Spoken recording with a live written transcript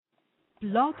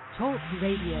Blog Talk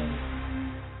Radio.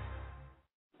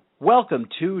 Welcome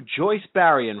to Joyce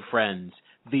Barrie and Friends,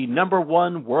 the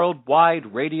 #1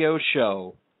 worldwide radio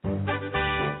show. The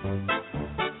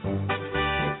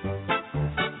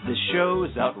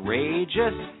show's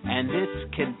outrageous and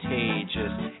it's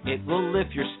contagious. It will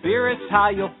lift your spirits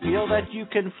high, you'll feel that you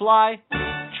can fly.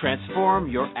 Transform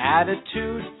your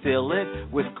attitude, fill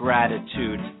it with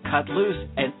gratitude. Cut loose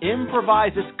and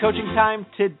improvise. It's coaching time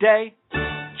today.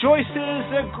 Joyce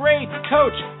is a great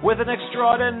coach with an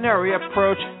extraordinary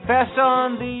approach. Fast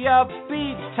on the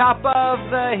upbeat, top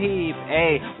of the heap.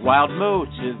 A wild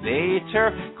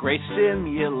motivator, great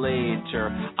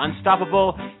stimulator.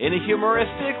 Unstoppable in a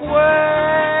humoristic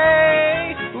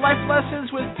way. Life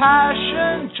lessons with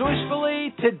passion,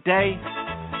 joyfully today.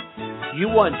 You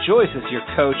want Joyce as your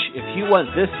coach if you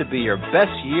want this to be your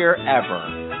best year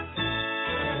ever.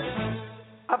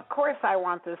 Of course I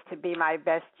want this to be my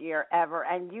best year ever,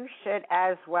 and you should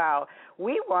as well.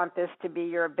 We want this to be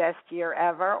your best year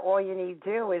ever. All you need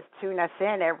to do is tune us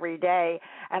in every day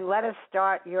and let us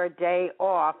start your day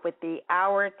off with the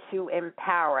Hour to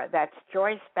Empower. That's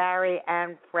Joyce Barrie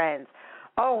and Friends.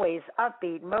 Always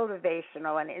upbeat,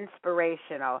 motivational, and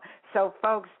inspirational. So,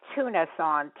 folks, tune us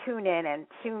on, tune in, and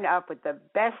tune up with the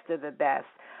best of the best,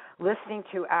 listening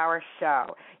to our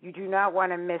show. You do not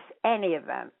want to miss any of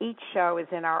them. Each show is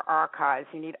in our archives.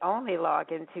 You need only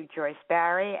log into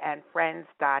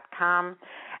JoyceBarrieandFriends.com,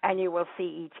 and you will see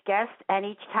each guest and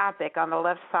each topic on the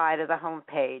left side of the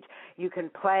homepage. You can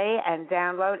play and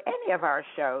download any of our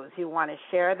shows. You want to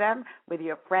share them with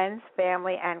your friends,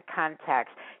 family, and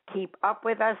contacts. Keep up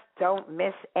with us. Don't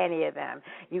miss any of them.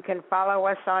 You can follow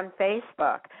us on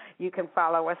Facebook. You can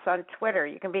follow us on Twitter.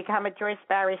 You can become a Joyce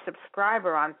Barrie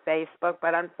subscriber on Facebook,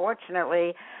 but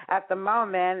unfortunately, at the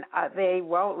moment, they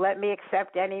won't let me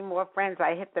accept any more friends.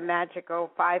 I hit the magical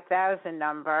 5,000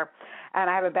 number, and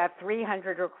I have about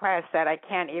 300 requests that I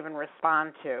can't even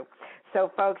respond to. So,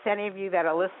 folks, any of you that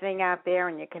are listening out there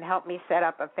and you can help me set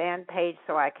up a fan page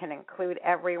so I can include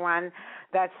everyone,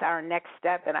 that's our next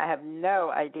step, and I have no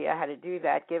idea how to do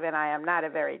that, given I am not a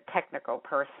very technical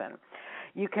person.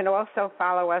 You can also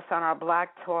follow us on our Blog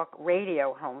Talk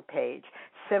Radio homepage.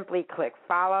 Simply click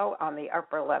follow on the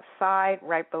upper left side,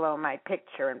 right below my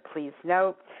picture. And please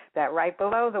note that right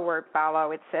below the word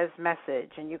follow, it says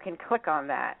message, and you can click on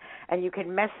that. And you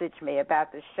can message me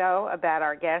about the show, about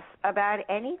our guests, about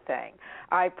anything.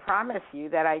 I promise you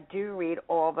that I do read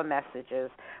all the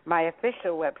messages. My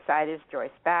official website is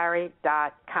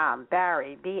joycebarrie.com.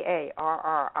 Barrie,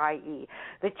 B-A-R-R-I-E.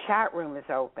 The chat room is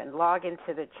open. Log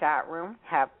into the chat room,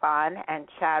 have fun, and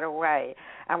chat away.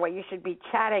 And what you should be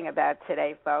chatting about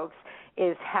today, folks,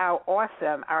 is how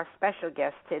awesome our special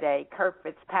guest today, Kurt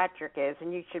Fitzpatrick, is.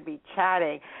 And you should be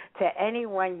chatting to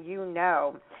anyone you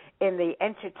know in the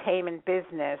entertainment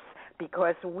business,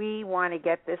 because we want to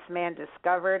get this man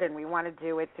discovered, and we want to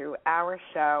do it through our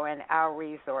show and our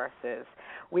resources.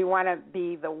 We want to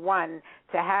be the one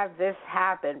to have this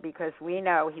happen because we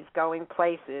know he's going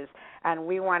places, and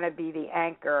we want to be the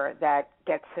anchor that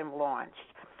gets him launched.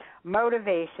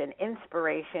 Motivation,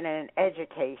 inspiration, and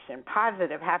education.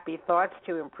 Positive, happy thoughts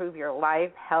to improve your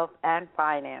life, health, and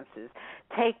finances.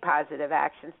 Take positive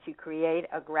actions to create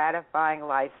a gratifying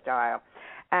lifestyle.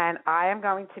 And I am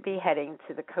going to be heading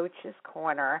to the Coach's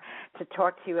Corner to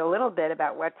talk to you a little bit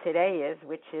about what today is,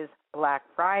 which is Black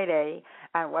Friday,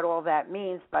 and what all that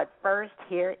means. But first,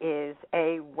 here is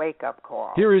a wake-up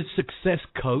call. Here is success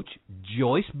coach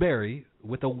Joyce Barrie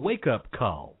with a wake-up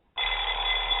call.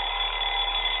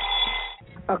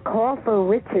 A call for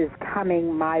riches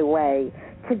coming my way,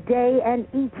 today and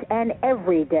each and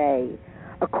every day.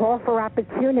 A call for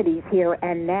opportunities here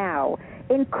and now.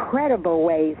 Incredible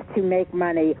ways to make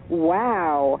money.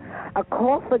 Wow. A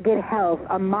call for good health,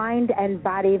 a mind and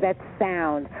body that's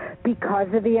sound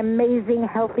because of the amazing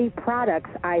healthy products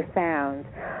I found.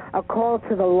 A call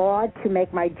to the Lord to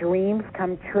make my dreams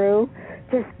come true.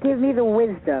 Just give me the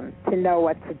wisdom to know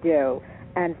what to do.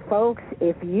 And folks,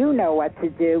 if you know what to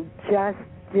do, just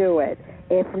do it.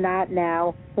 If not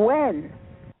now, when?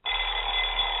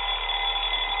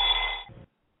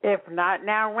 If not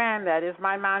now, when? That is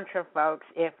my mantra, folks.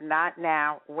 If not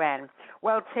now, when?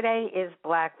 Well, today is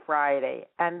Black Friday,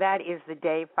 and that is the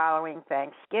day following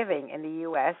Thanksgiving in the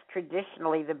U.S.,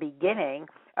 traditionally the beginning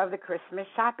of the Christmas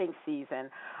shopping season.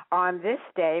 On this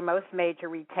day, most major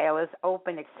retailers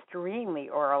open extremely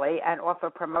early and offer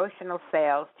promotional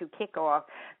sales to kick off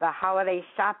the holiday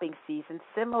shopping season,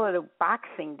 similar to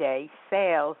Boxing Day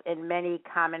sales in many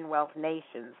Commonwealth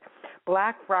nations.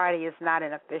 Black Friday is not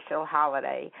an official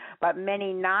holiday, but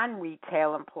many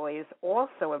non-retail employees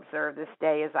also observe this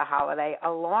day as a holiday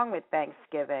along with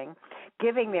Thanksgiving,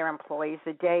 giving their employees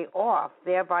a day off,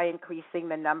 thereby increasing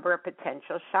the number of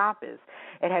potential shoppers.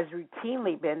 It has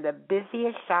routinely been the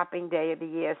busiest shopping day of the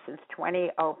year since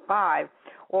 2005,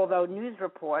 although news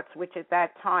reports, which at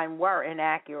that time were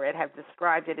inaccurate, have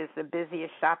described it as the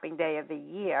busiest shopping day of the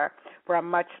year for a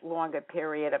much longer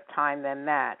period of time than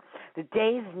that. The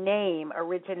day's name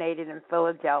originated in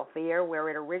Philadelphia, where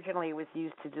it originally was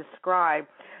used to describe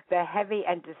the heavy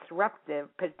and disruptive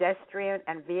pedestrian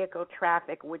and vehicle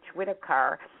traffic which would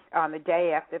occur on the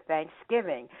day after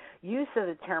Thanksgiving. Use of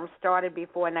the term started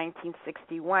before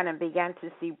 1961 and began to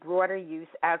see broader use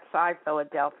outside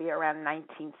Philadelphia around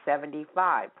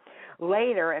 1975.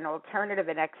 Later, an alternative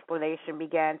and explanation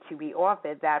began to be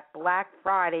offered that Black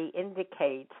Friday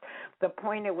indicates the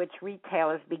point at which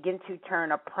retailers begin to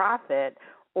turn a profit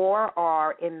or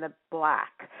are in the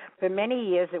black. For many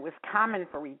years, it was common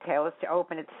for retailers to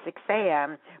open at 6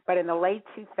 a.m., but in the late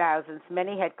 2000s,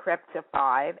 many had crept to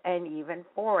 5 and even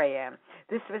 4 a.m.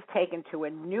 This was taken to a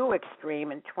new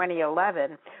extreme in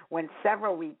 2011 when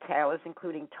several retailers,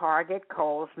 including Target,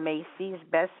 Kohl's, Macy's,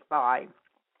 Best Buy,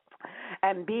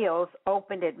 and Beal's,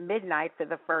 opened at midnight for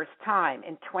the first time.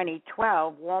 In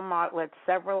 2012, Walmart led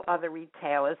several other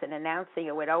retailers in announcing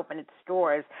it would open its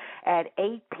stores at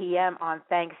 8 p.m. on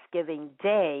Thanksgiving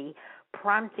Day,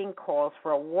 prompting calls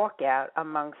for a walkout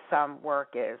among some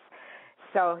workers.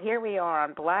 So here we are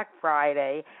on Black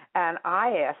Friday, and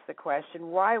I asked the question,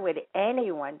 why would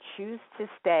anyone choose to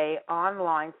stay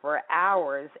online for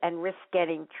hours and risk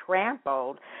getting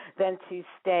trampled than to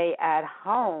stay at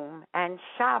home and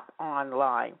shop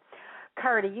online?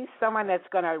 Kurt, are you someone that's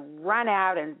going to run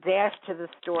out and dash to the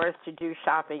stores to do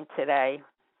shopping today?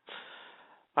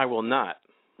 I will not.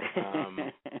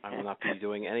 I will not be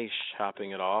doing any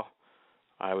shopping at all.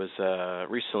 I was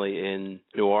recently in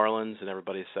New Orleans, and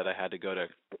everybody said I had to go to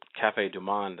Cafe Du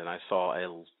Monde, and I saw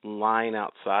a line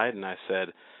outside, and I said,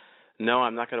 no,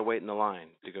 I'm not going to wait in the line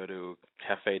to go to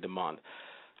Cafe Du Monde.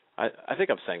 I think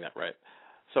I'm saying that right.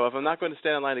 So if I'm not going to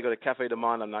stand in line to go to Cafe Du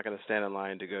Monde, I'm not going to stand in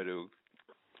line to go to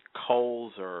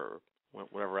Kohl's or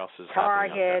whatever else is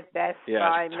happening out there. Target, Best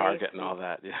Buy, yeah, Target and all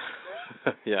that.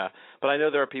 Yeah, yeah. But I know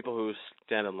there are people who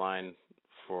stand in line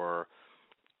for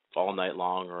all night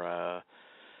long or a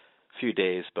few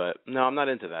days. But no, I'm not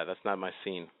into that. That's not my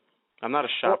scene. I'm not a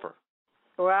shopper.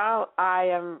 Well, I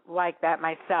am like that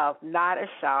myself. Not a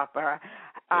shopper. Yeah.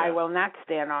 I will not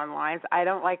stand on lines. I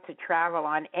don't like to travel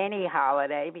on any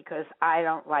holiday because I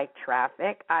don't like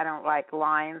traffic. I don't like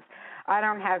lines. I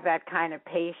don't have that kind of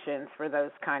patience for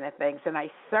those kind of things, and I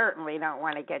certainly don't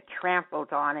want to get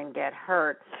trampled on and get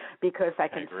hurt because I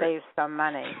can save some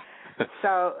money.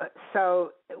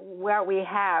 So what we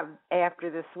have after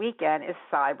this weekend is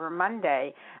Cyber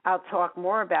Monday. I'll talk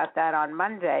more about that on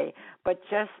Monday, but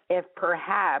just if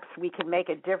perhaps we can make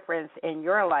a difference in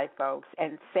your life, folks,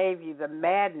 and save you the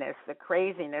madness, the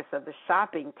craziness of the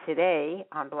shopping today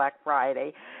on Black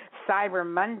Friday, Cyber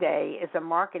Monday is a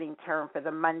marketing term for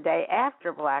the Monday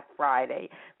after Black Friday,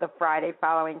 the Friday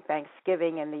following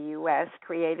Thanksgiving in the U.S.,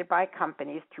 created by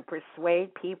companies to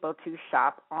persuade people to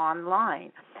shop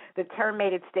online. The term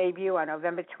made its debut on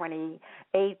November 28,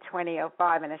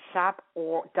 2005 in a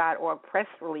shop.org press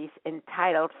release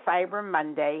entitled Cyber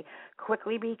Monday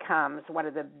quickly becomes one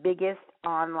of the biggest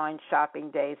online shopping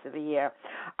days of the year.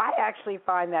 I actually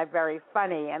find that very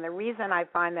funny, and the reason I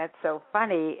find that so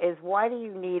funny is why do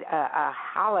you need a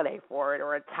holiday for it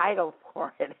or a title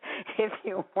for it if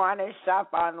you want to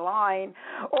shop online?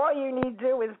 All you need to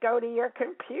do is go to your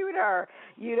computer.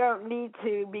 You don't need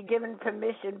to be given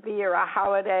permission via a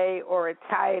holiday or a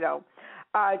title.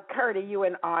 Kurt, are you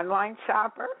an online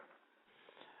shopper?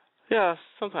 Yeah,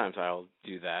 sometimes I'll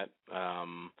do that.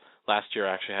 Last year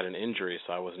I actually had an injury,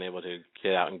 so I wasn't able to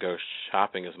get out and go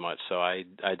shopping as much. So I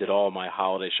did all my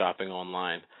holiday shopping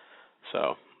online.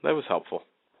 So that was helpful.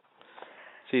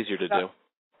 It's easier to do.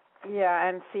 Yeah,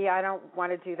 and see, I don't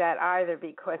want to do that either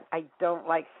because I don't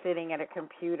like sitting at a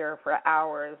computer for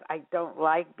hours. I don't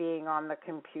like being on the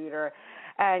computer.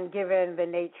 And given the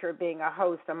nature of being a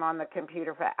host, I'm on the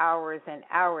computer for hours and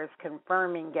hours,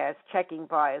 confirming guests, checking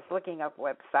bios, looking up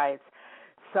websites.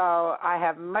 So I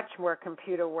have much more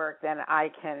computer work than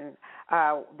I can,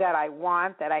 that I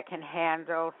want, that I can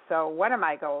handle. So one of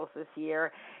my goals this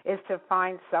year is to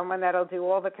find someone that'll do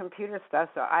all the computer stuff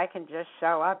so I can just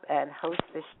show up and host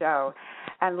the show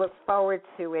and look forward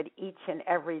to it each and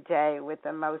every day with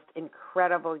the most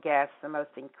incredible guests, the most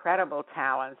incredible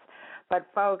talents. But,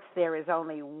 folks, there is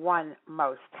only one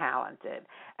most talented,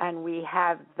 and we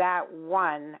have that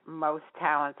one most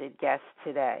talented guest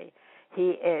today.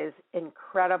 He is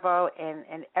incredible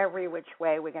in every which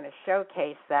way. We're going to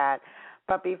showcase that.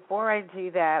 But before I do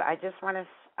that, I just want to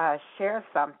share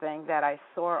something that I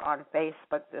saw on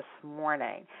Facebook this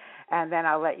morning, and then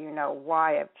I'll let you know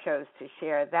why I've chose to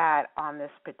share that on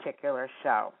this particular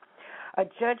show. A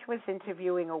judge was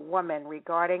interviewing a woman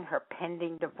regarding her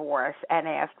pending divorce and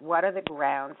asked, "What are the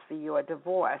grounds for your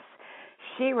divorce?"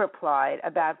 She replied,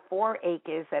 "About 4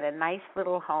 acres and a nice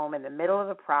little home in the middle of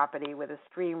the property with a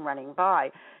stream running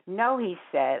by." "No," he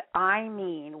said, "I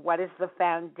mean, what is the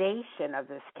foundation of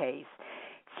this case?"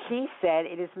 She said,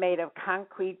 "It is made of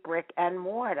concrete, brick, and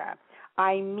mortar."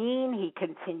 "I mean," he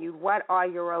continued, "what are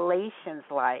your relations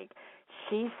like?"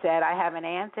 She said, "I have an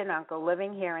aunt and uncle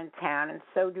living here in town, and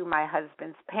so do my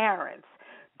husband's parents."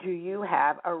 "Do you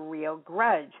have a real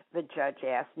grudge?" the judge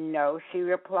asked. "No," she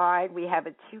replied. "We have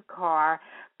a 2-car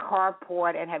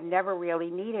carport and have never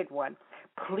really needed one."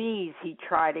 "Please," he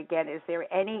tried again, "is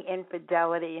there any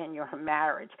infidelity in your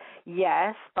marriage?"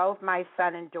 "Yes, both my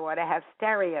son and daughter have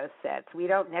stereo sets. We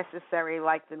don't necessarily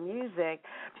like the music,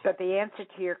 but the answer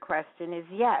to your question is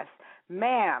yes."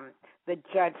 "Ma'am," the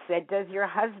judge said, "does your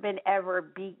husband ever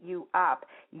beat you up?"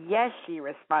 "Yes," she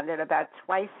responded, "about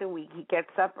twice a week. He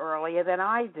gets up earlier than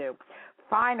I do."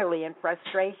 Finally, in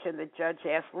frustration, the judge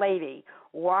asked, "Lady,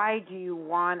 why do you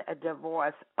want a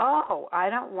divorce?" "Oh, I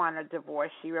don't want a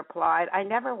divorce," she replied. "I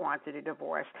never wanted a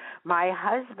divorce. My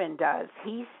husband does.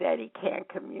 He said he can't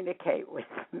communicate with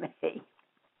me."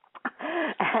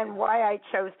 And why I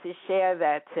chose to share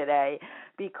that today,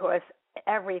 because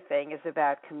everything is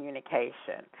about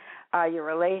communication. Your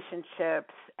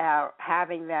relationships,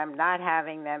 having them, not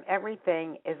having them,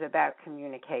 everything is about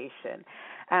communication.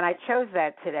 And I chose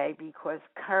that today because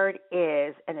Kurt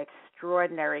is an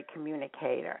extraordinary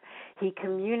communicator. He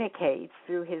communicates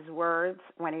through his words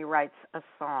when he writes a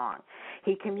song.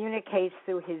 He communicates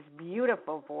through his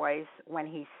beautiful voice when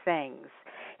he sings.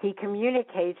 He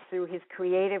communicates through his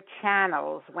creative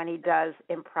channels when he does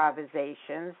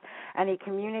improvisations, and he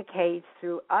communicates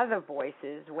through other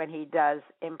voices when he does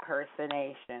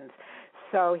impersonations.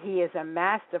 So he is a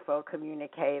masterful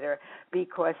communicator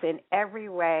because in every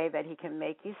way that he can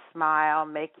make you smile,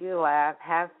 make you laugh,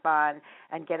 have fun,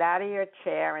 and get out of your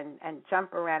chair and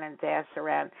jump around and dance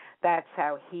around, that's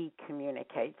how he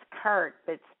communicates. Kurt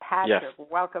Fitzpatrick, Yes.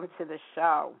 Welcome to the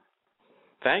show.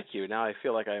 Thank you. Now I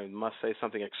feel like I must say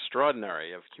something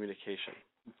extraordinary of communication.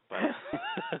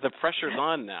 But the pressure's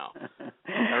on now.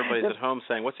 Everybody's at home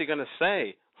saying, "What's he going to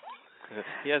say?"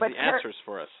 He has the answers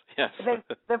for us. Yes.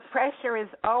 The pressure is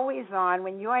always on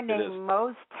when you are named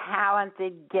most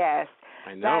talented guest.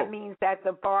 I know. That means that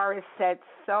the bar is set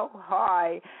so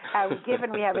high.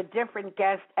 Given we have a different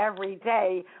guest every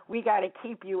day, we got to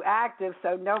keep you active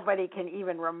so nobody can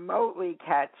even remotely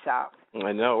catch up.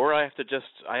 I know. Or I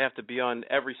have to be on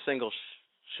every single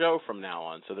show from now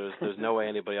on. So there's no way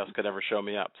anybody else could ever show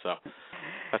me up. So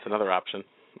that's another option.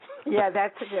 Yeah,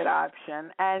 that's a good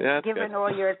option. And yeah, given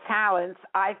all your talents,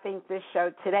 I think this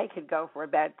show today could go for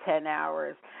about 10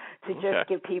 hours to just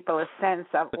give people a sense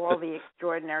of all the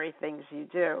extraordinary things you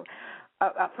do.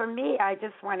 For me, I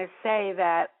just want to say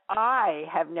that I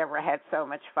have never had so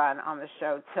much fun on the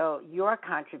show till your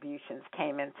contributions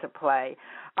came into play.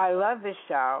 I love the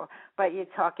show, but you're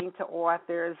talking to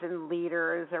authors and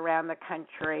leaders around the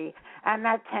country, and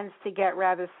that tends to get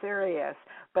rather serious.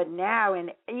 But now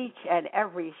in each and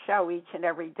every show, each and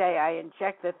every day, I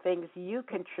inject the things you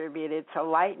contributed to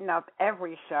lighten up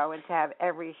every show and to have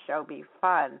every show be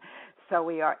fun. So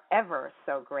we are ever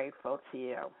so grateful to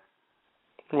you.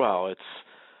 Well, it's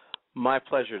my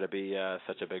pleasure to be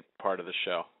such a big part of the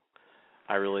show.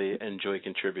 I really enjoy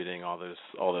contributing all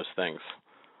those things.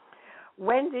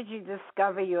 When did you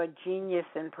discover your genius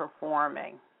in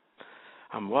performing?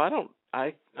 Well, I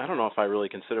don't know if I really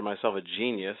consider myself a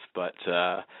genius, but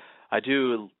I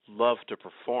do love to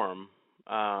perform.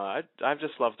 I've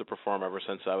just loved to perform ever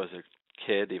since I was a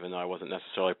kid, even though I wasn't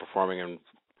necessarily performing in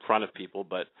front of people,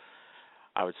 but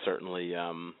I would certainly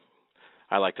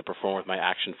I like to perform with my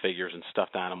action figures and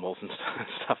stuffed animals and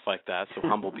stuff like that, so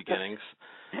humble beginnings.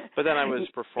 But then I was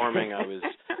performing, I was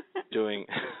doing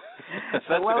so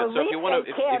that's well, good. So if you want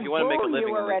to make a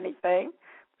living or anything.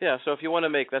 Yeah, so if you want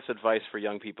to that's advice for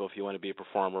young people. If you want to be a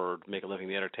performer or make a living in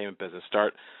the entertainment business,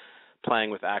 start playing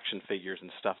with action figures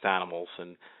and stuffed animals,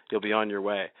 and you'll be on your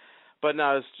way. But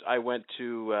no, I went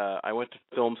to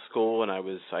film school, and I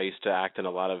used to act in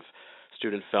a lot of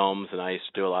student films, and I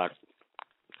used to do a lot of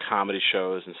comedy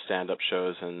shows and stand-up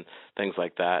shows and things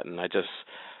like that, and I just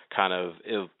kind of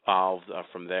evolved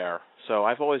from there. So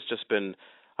I've always been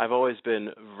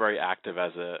very active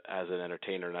as an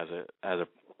entertainer and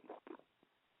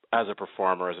as a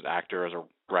performer, as an actor, as a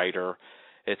writer.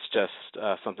 It's just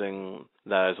something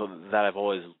that I've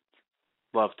always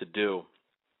loved to do,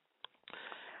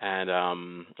 and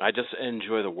I just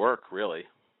enjoy the work, really.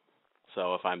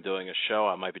 So if I'm doing a show,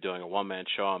 I might be doing a one-man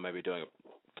show, I might be doing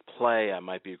a play, I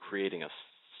might be creating a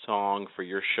song for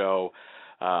your show,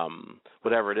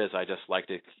 whatever it is. I just like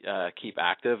to keep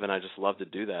active, and I just love to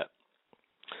do that.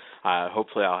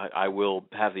 Hopefully, I will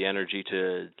have the energy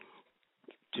to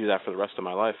do that for the rest of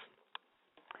my life.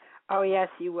 Oh, yes,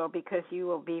 you will, because you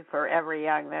will be forever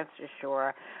young, that's for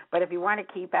sure. But if you want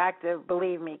to keep active,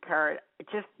 believe me, Kurt,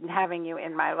 just having you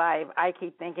in my life, I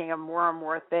keep thinking of more and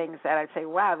more things that I say,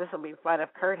 wow, this will be fun if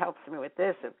Kurt helps me with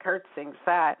this, if Kurt sings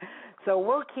that. So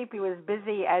we'll keep you as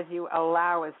busy as you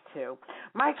allow us to.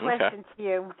 My question to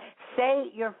you, say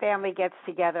your family gets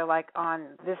together like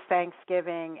on this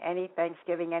Thanksgiving, any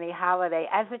holiday.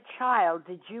 As a child,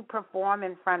 did you perform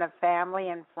in front of family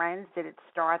and friends? Did it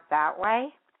start that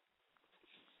way?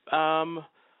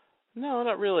 No,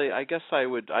 not really. I guess I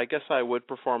would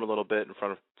perform a little bit in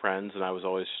front of friends, and I was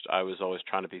always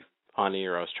trying to be funny,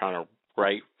 or I was trying to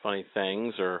write funny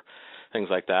things or things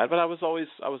like that. But I was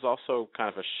also kind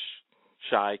of a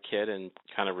shy kid and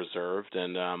kind of reserved,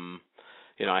 and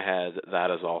I had that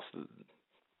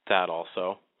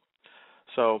also.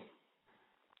 So,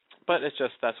 but it's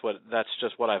just that's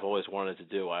just what I've always wanted to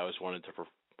do. I always wanted to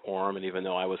perform, and even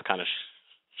though I was kind of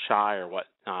shy or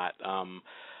whatnot,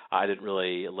 I didn't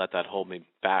really let that hold me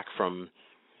back from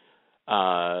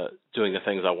doing the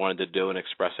things I wanted to do and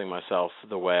expressing myself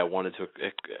the way I wanted to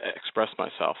express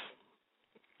myself.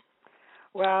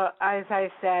 Well, as I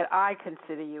said, I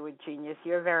consider you a genius.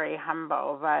 You're very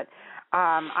humble, but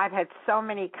I've had so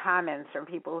many comments from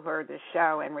people who heard the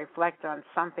show and reflect on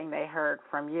something they heard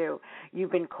from you.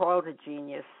 You've been called a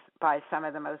genius by some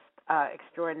of the most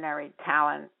extraordinary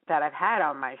talent that I've had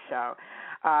on my show.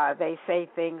 They say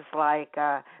things like,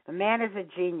 the man is a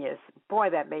genius. Boy,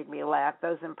 that made me laugh.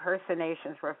 Those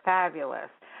impersonations were fabulous.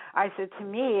 I said, to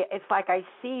me, it's like I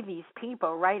see these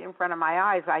people right in front of my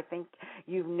eyes. I think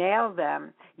you've nailed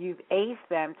them. You've aced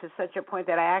them to such a point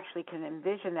that I actually can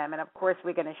envision them. And, of course,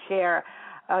 we're going to share,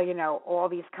 all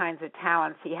these kinds of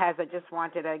talents he has. I just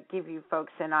wanted to give you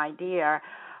folks an idea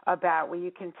about where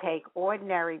you can take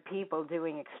ordinary people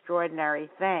doing extraordinary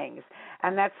things.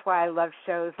 And that's why I love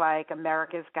shows like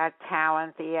America's Got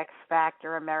Talent, The X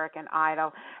Factor, American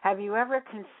Idol. Have you ever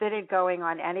considered going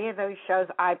on any of those shows?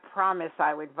 I promise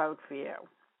I would vote for you.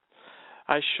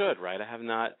 I should, right? I have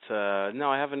not. No,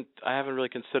 I haven't really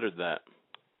considered that.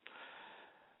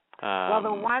 Well,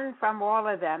 the one from all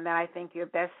of them that I think you're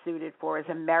best suited for is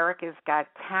America's Got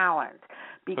Talent,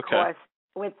 because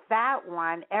with that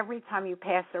one, every time you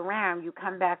pass around, you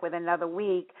come back with another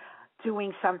week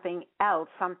doing something else,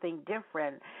 something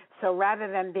different. So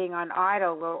rather than being on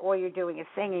Idol where all you're doing is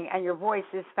singing, and your voice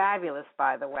is fabulous,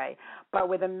 by the way, but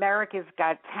with America's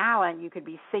Got Talent, you could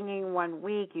be singing one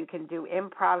week, you can do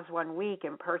improvs one week,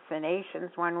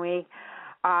 impersonations one week.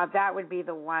 That would be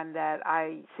the one that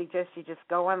I suggest you just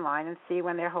go online and see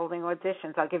when they're holding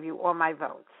auditions. I'll give you all my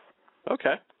votes.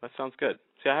 Okay, that sounds good.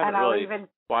 See, I haven't really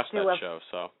watched that show,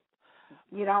 so.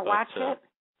 You don't watch it?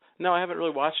 No, I haven't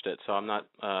really watched it, so I'm not.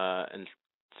 And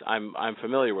I'm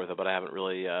familiar with it, but I haven't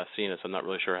really seen it, so I'm not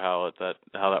really sure how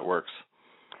that works.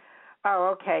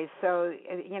 Oh, okay. So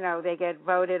they get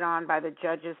voted on by the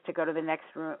judges to go to the next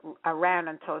round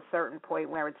until a certain point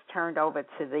where it's turned over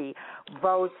to the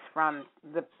votes from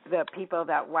the people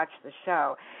that watch the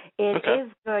show. It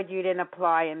is good you didn't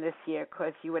apply in this year,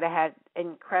 because you would have had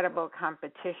incredible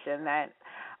competition that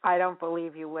I don't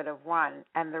believe you would have won.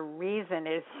 And the reason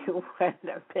is you wouldn't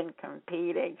have been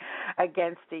competing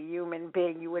against a human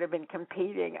being. You would have been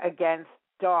competing against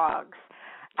dogs.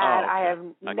 And I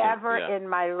have never in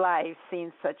my life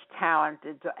seen such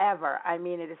talented ever. I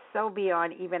mean, it is so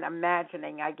beyond even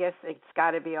imagining. I guess it's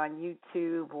got to be on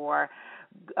YouTube, or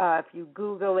if you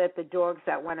Google it, the dogs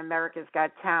that won America's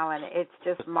Got Talent. It's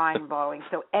just mind-blowing.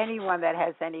 So anyone that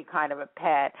has any kind of a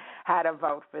pet had to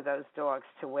vote for those dogs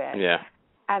to win. Yeah.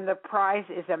 And the prize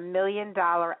is $1 million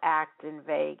act in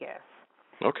Vegas.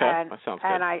 Okay, that sounds good.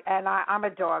 I'm a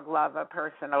dog lover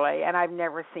personally, and I've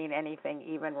never seen anything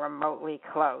even remotely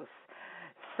close.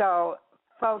 So,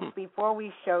 folks, before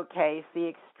we showcase the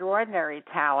extraordinary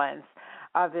talents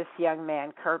of this young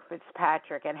man, Kurt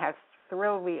Fitzpatrick, and how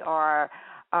thrilled we are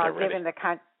given the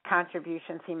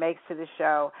contributions he makes to the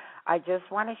show, I just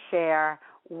want to share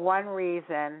one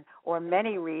reason, or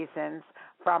many reasons,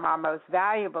 from our most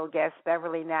valuable guest,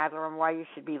 Beverly Nadler, and why you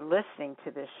should be listening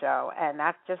to this show, and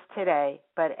not just today,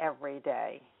 but every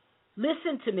day.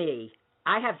 Listen to me.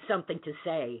 I have something to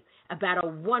say about a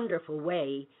wonderful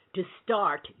way to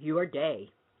start your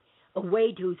day, a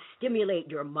way to stimulate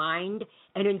your mind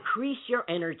and increase your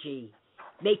energy,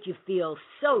 make you feel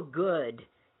so good.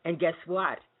 And guess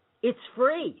what? It's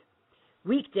free.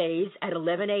 Weekdays at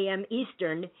 11 a.m.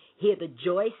 Eastern, hear the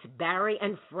Joyce, Barrie,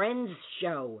 and Friends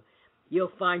show.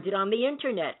 You'll find it on the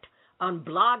Internet, on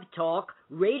Blog Talk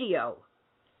Radio.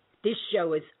 This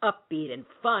show is upbeat and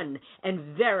fun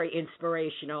and very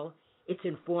inspirational. It's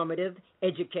informative,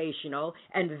 educational,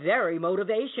 and very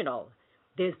motivational.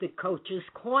 There's the Coach's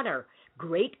Corner,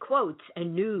 great quotes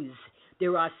and news.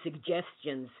 There are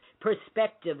suggestions,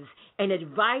 perspectives, and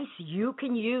advice you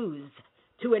can use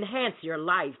to enhance your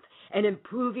life and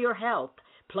improve your health,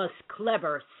 plus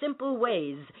clever, simple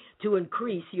ways to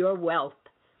increase your wealth.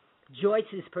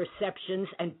 Joyce's perceptions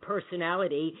and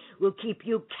personality will keep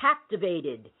you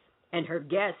captivated, and her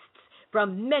guests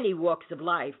from many walks of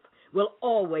life will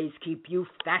always keep you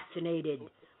fascinated.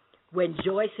 When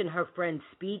Joyce and her friends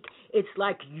speak, it's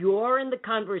like you're in the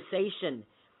conversation.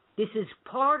 This is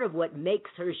part of what makes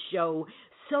her show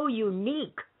so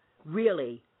unique,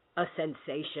 really a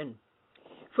sensation.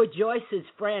 For Joyce's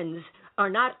friends are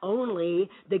not only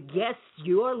the guests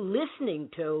you're listening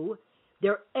to,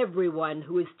 they're everyone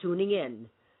who is tuning in.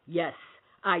 Yes,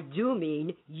 I do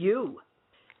mean you.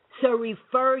 So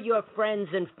refer your friends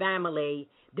and family.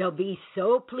 They'll be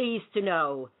so pleased to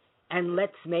know. And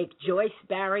let's make Joyce,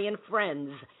 Barrie, and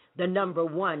Friends the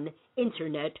 #1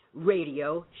 Internet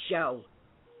radio show.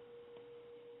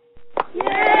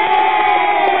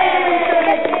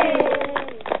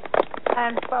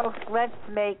 And folks, let's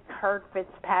make Kurt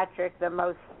Fitzpatrick the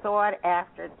most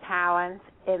sought-after talent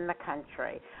in the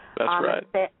country. That's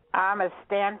right. I'm a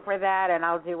stand for that, and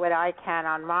I'll do what I can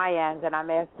on my end, and I'm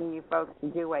asking you folks to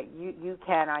do what you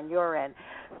can on your end.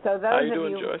 So those How you of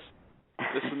doing, you... Joyce?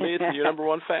 This is me. It's your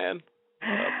 #1 fan,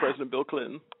 President Bill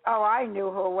Clinton. Oh, I knew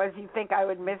who it was. You think I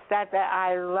would miss that? That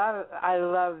I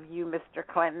love you, Mr.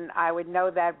 Clinton. I would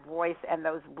know that voice and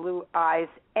those blue eyes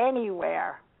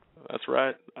anywhere. That's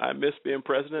right. I miss being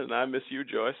president, and I miss you,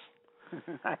 Joyce.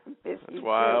 I miss you That's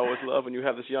why too. I always love when you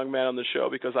have this young man on the show,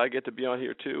 because I get to be on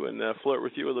here too and flirt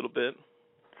with you a little bit.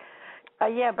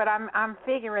 Yeah, but I'm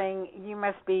figuring you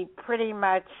must be pretty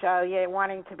much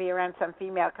wanting to be around some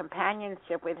female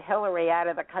companionship with Hillary out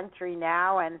of the country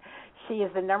now, and she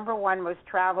is the #1 most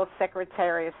traveled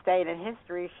Secretary of State in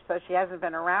history, so she hasn't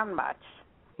been around much.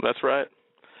 That's right.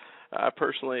 I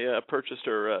personally purchased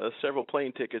her several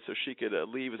plane tickets so she could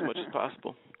leave as much as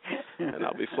possible, and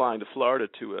I'll be flying to Florida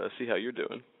to see how you're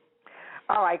doing.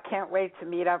 Oh, I can't wait to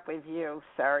meet up with you,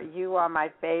 sir. You are my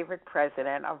favorite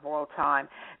president of all time.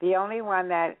 The only one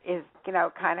that is,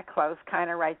 kind of close, kind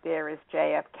of right there is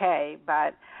JFK,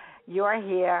 but you're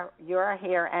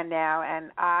here and now,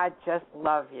 and I just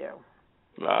love you.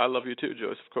 I love you too,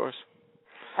 Joyce, of course.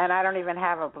 And I don't even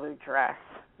have a blue dress.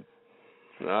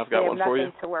 No, I've got one for you.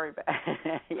 Nothing to worry about.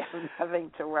 You have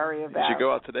nothing to worry about. You should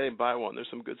go out today and buy one. There's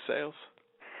some good sales.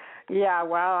 Yeah,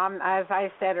 well, as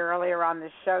I said earlier on the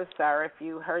show, sir, if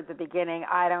you heard the beginning,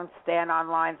 I don't stand on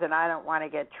lines and I don't want to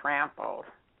get trampled.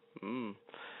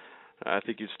 I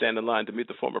think you'd stand in line to meet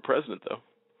the former president, though.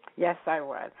 Yes, I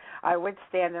would. I would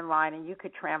stand in line, and you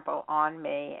could trample on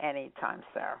me anytime,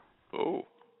 sir. Oh.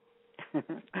 Can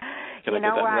I you get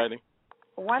know that what? in writing?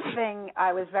 One thing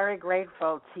I was very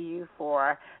grateful to you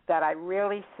for that I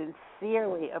really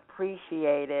sincerely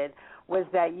appreciated was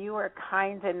that you were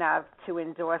kind enough to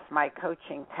endorse my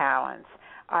coaching talents.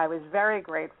 I was very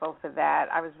grateful for that.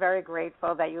 I was very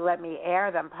grateful that you let me air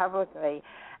them publicly.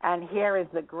 And here is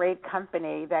the great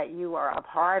company that you are a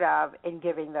part of in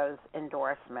giving those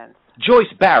endorsements.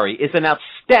 Joyce Barrie is an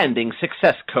outstanding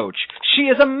success coach. She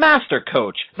is a master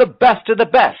coach, the best of the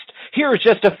best. Here are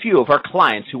just a few of her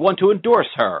clients who want to endorse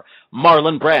her.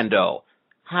 Marlon Brando.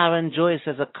 Hiring Joyce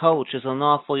as a coach is an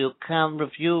offer you can't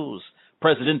refuse.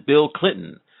 President Bill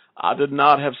Clinton. I did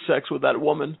not have sex with that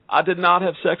woman. I did not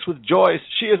have sex with Joyce.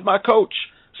 She is my coach.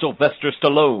 Sylvester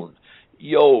Stallone.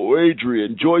 Yo,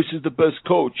 Adrian, Joyce is the best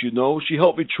coach, you know. She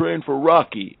helped me train for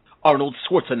Rocky. Arnold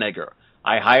Schwarzenegger.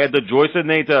 I hired the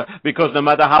Joyceinator because no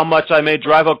matter how much I may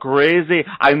drive her crazy,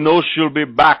 I know she'll be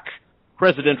back.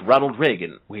 President Ronald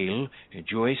Reagan. Well,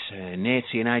 Joyce,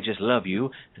 Nancy and I just love you.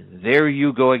 There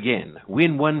you go again.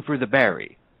 Win one for the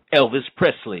Barrie. Elvis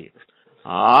Presley.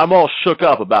 I'm all shook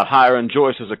up about hiring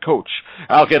Joyce as a coach.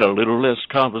 I'll get a little less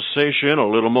conversation, a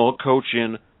little more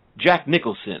coaching. Jack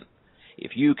Nicholson.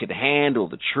 If you can handle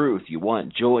the truth, you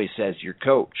want Joyce as your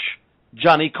coach.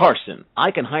 Johnny Carson,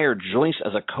 I can hire Joyce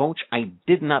as a coach. I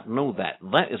did not know that.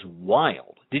 That is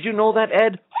wild. Did you know that,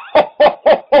 Ed?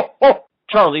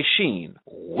 Charlie Sheen,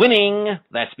 winning.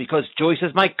 That's because Joyce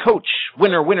is my coach.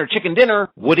 Winner, winner, chicken dinner.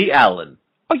 Woody Allen.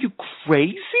 Are you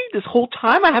crazy? This whole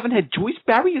time I haven't had Joyce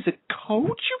Barrie as a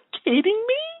coach? You kidding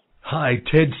me? Hi,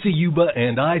 Ted Ciuba,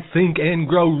 and I think and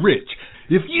grow rich.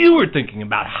 If you were thinking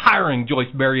about hiring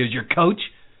Joyce Barrie as your coach,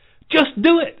 just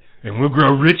do it, and we'll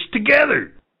grow rich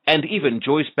together. And even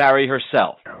Joyce Barrie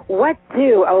herself. What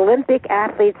do Olympic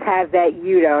athletes have that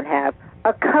you don't have?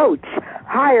 A coach.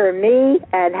 Hire me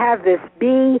and have this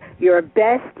be your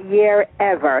best year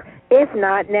ever. If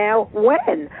not now,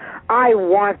 when? I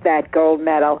want that gold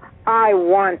medal. I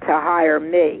want to hire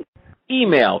me.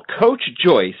 Email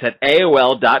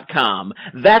CoachJoyce@AOL.com.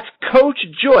 That's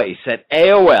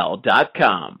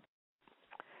CoachJoyce@AOL.com.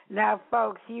 Now,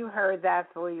 folks, you heard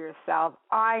that for yourself.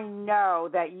 I know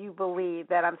that you believe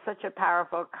that I'm such a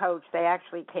powerful coach. They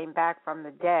actually came back from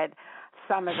the dead,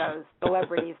 some of those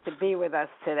celebrities, to be with us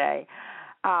today.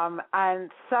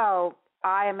 And so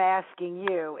I am asking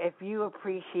you, if you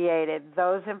appreciated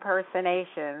those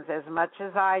impersonations as much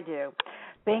as I do,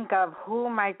 think of who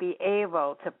might be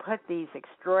able to put these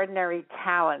extraordinary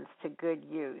talents to good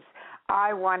use.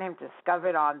 I want him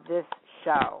discovered on this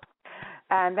show.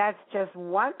 And that's just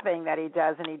one thing that he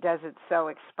does, and he does it so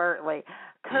expertly.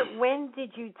 Kurt, when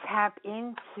did you tap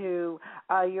into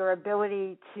your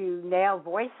ability to nail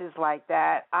voices like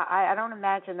that? I don't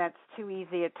imagine that's too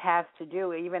easy a task to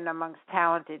do, even amongst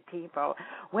talented people.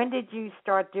 When did you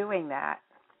start doing that?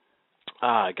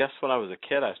 I guess when I was a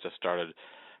kid, I just started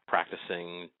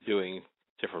practicing doing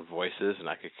different voices, and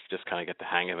I could just kind of get the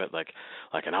hang of it, like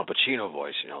an Al Pacino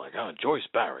voice, like, oh, Joyce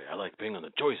Barrie, I like being on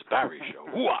the Joyce Barrie show,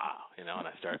 hoo-ah, and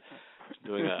I start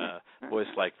doing a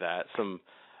voice like that.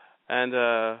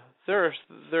 There are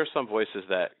some voices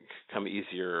that come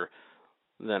easier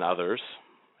than others,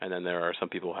 and then there are some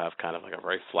people who have kind of like a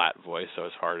very flat voice, so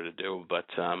it's harder to do. But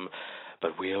there are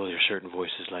certain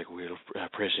voices like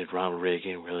President Ronald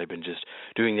Reagan, where I've been just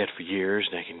doing that for years,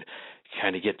 and I can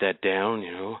kind of get that down,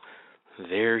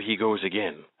 There he goes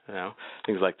again,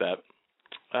 things like that.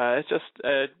 It's just,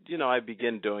 I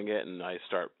begin doing it and I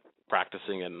start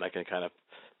practicing, and I can kind of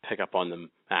pick up on the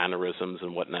mannerisms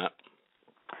and whatnot.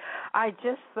 I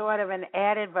just thought of an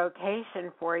added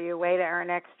vocation for you, way to earn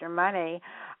extra money.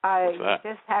 You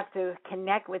just have to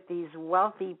connect with these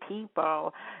wealthy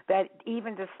people that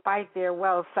even despite their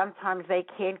wealth, sometimes they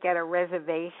can't get a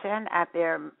reservation at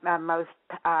their most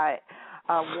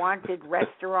wanted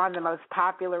restaurant, the most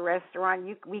popular restaurant.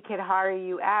 We could hire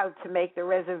you out to make the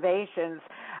reservations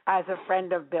as a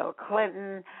friend of Bill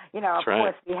Clinton. Of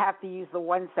course, we have to use the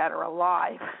ones that are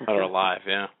alive.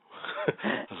 Yeah.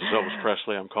 This is Elvis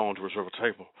Presley. I'm calling to reserve a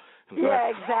table. Yeah,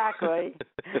 exactly.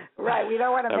 Right. We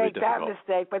don't want to make that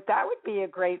mistake, but that would be a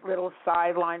great little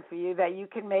sideline for you, that you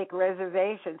can make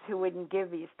reservations. Who wouldn't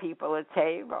give these people a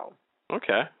table?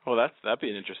 Okay. Well, that'd be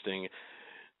an interesting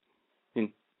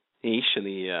niche in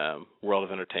the world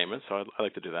of entertainment, so I'd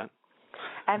like to do that.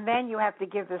 And then you have to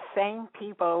give the same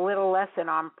people a little lesson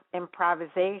on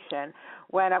improvisation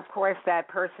when, of course, that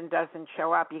person doesn't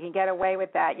show up. You can get away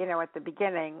with that, at the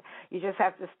beginning. You just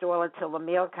have to stall it till the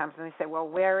meal comes, and they say, well,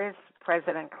 where is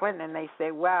President Clinton? And they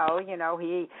say, well,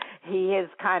 he is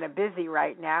kind of busy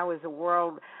right now as the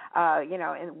world,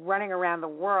 and running around the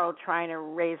world trying to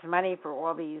raise money for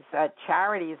all these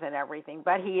charities and everything.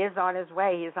 But he is on his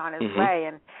way. He is on his way,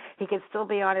 and he could still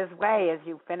be on his way as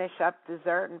you finish up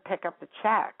dessert and pick up the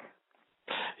check.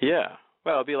 Yeah.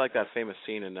 Well, it'd be like that famous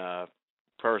scene in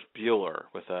Ferris Bueller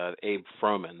with Abe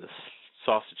Froman, the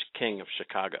sausage king of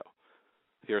Chicago.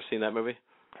 Have you ever seen that movie?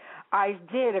 I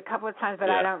did a couple of times, but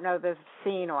I don't know the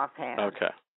scene offhand.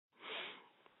 Okay.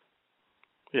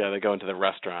 Yeah, they go into the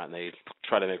restaurant and they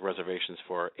try to make reservations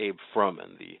for Abe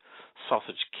Froman, the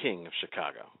sausage king of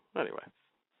Chicago. Anyway,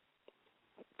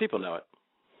 people know it.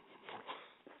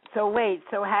 So wait,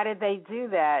 how did they do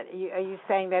that? Are you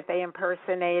saying that they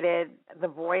impersonated the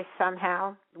voice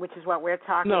somehow, which is what we're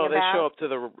talking about? No,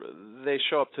 they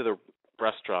show up to the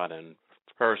restaurant, and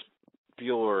Ferris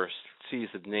Bueller sees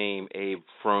the name Abe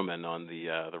Froman on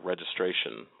the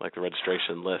registration, like the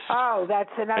registration list. Oh, that's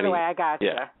another way. I got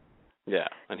you. Yeah,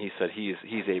 and he said he's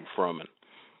Abe Froman.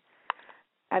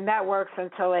 And that works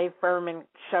until Abe Froman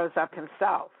shows up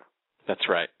himself. That's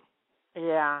right.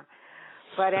 Yeah.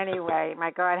 But anyway,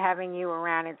 my God, having you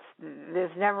around,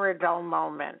 there's never a dull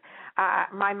moment.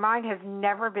 my mind has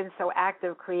never been so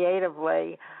active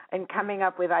creatively in coming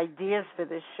up with ideas for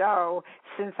the show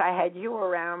since I had you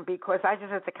around, because I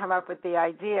just have to come up with the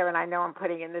idea, and I know I'm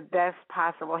putting it in the best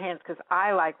possible hands because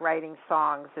I like writing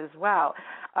songs as well,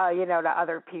 to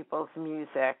other people's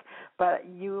music. But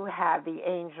you have the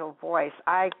angel voice.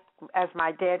 As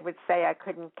my dad would say, I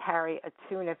couldn't carry a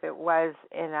tune if it was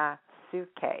in a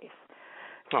suitcase.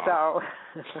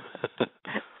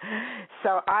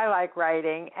 So I like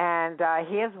writing, and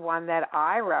here's one that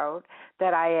I wrote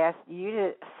that I asked you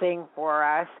to sing for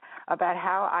us about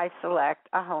how I select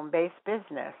a home-based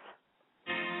business.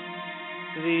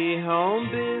 The home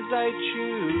biz I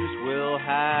choose will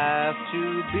have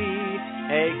to be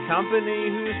a company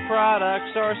whose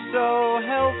products are so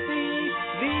healthy.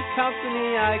 The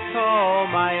company I call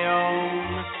my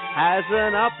own has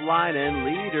an upline and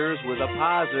leaders with a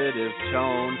positive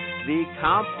tone. The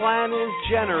comp plan is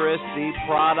generous, the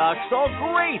products all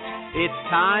great. It's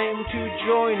time to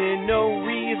join in, no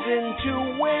reason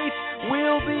to wait.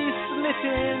 We'll be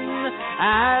smitten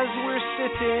as we're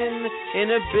sitting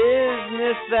in a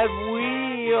business that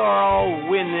we are all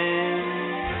winning.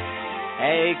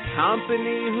 A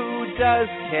company who does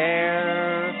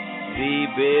care, the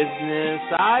business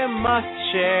I must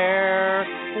share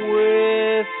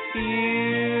with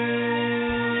you.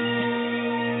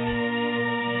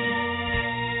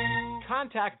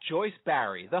 Contact Joyce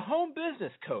Barrie, the home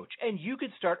business coach, and you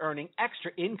can start earning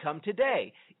extra income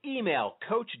today. Email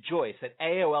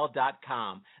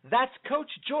CoachJoyce@AOL.com. That's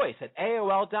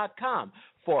CoachJoyce@AOL.com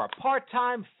for a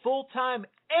part-time, full-time,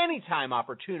 anytime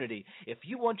opportunity. If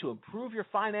you want to improve your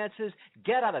finances,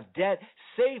 get out of debt,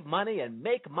 save money, and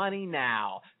make money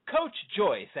now.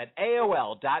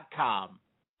 CoachJoyce@AOL.com.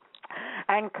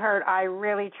 And Kurt, I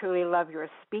really, truly love your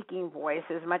speaking voice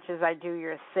as much as I do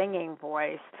your singing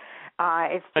voice.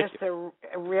 It's just a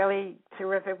really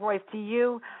terrific voice. Do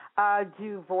you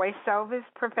do voiceovers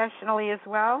professionally as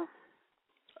well?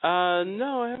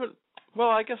 No, I haven't. Well,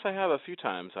 I guess I have a few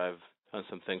times. I've done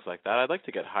some things like that. I'd like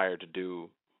to get hired to do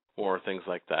more things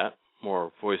like that,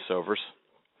 more voiceovers.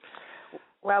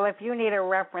 Well, if you need a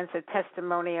reference, a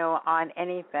testimonial on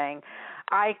anything,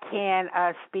 I can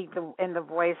speak in the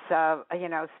voice of,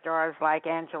 stars like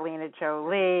Angelina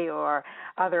Jolie or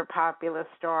other popular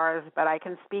stars, but I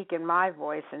can speak in my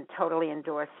voice and totally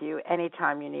endorse you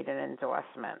anytime you need an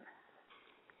endorsement.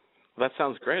 Well, that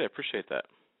sounds great. I appreciate that.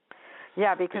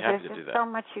 Yeah, because there's just so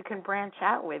much you can branch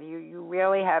out with. You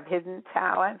really have hidden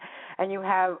talent, and you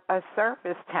have a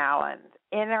surface talent,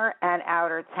 inner and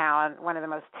outer talent, one of the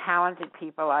most talented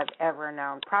people I've ever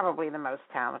known, probably the most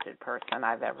talented person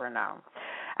I've ever known.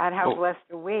 And how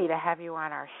blessed are we to have you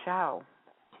on our show.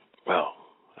 Well,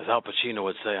 as Al Pacino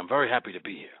would say, I'm very happy to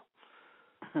be here.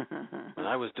 When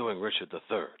I was doing Richard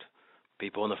III,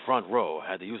 people in the front row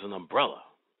had to use an umbrella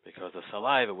because the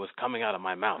saliva was coming out of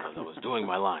my mouth as I was doing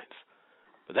my lines.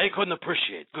 But they couldn't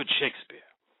appreciate good Shakespeare.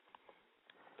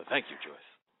 But thank you, Joyce.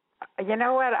 You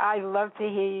know what I love to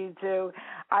hear you do?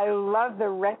 I love the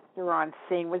restaurant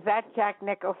scene. Was that Jack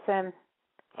Nicholson?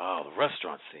 Oh, the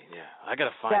restaurant scene, yeah. I got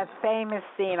to find that famous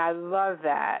scene. I love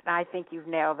that. And I think you've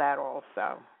nailed that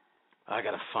also. I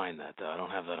got to find that, though. I don't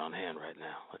have that on hand right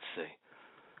now. Let's see.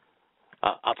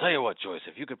 I'll tell you what, Joyce,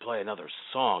 if you could play another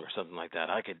song or something like that,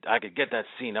 I could get that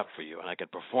scene up for you, and I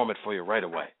could perform it for you right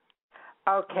away.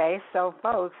 Okay, so,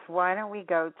 folks, why don't we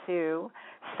go to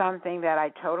something that I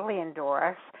totally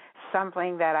endorse,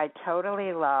 something that I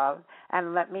totally love,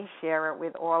 and let me share it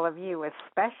with all of you,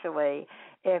 especially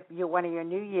if one of your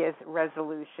New Year's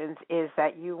resolutions is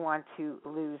that you want to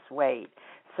lose weight.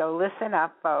 So listen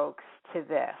up, folks, to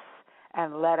this,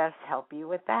 and let us help you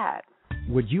with that.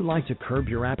 Would you like to curb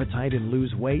your appetite and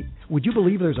lose weight? Would you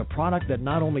believe there's a product that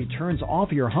not only turns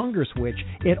off your hunger switch,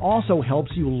 it also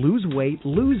helps you lose weight,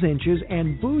 lose inches,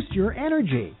 and boost your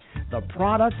energy? The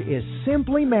product is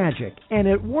Simply Magic, and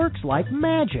it works like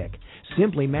magic.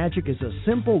 Simply Magic is a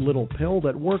simple little pill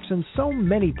that works in so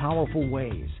many powerful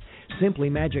ways. Simply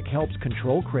Magic helps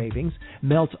control cravings,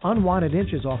 melts unwanted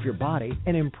inches off your body,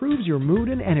 and improves your mood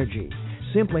and energy.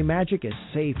 Simply Magic is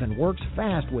safe and works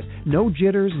fast with no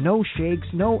jitters, no shakes,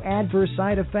 no adverse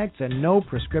side effects, and no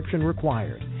prescription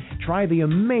required. Try the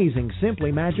amazing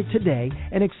Simply Magic today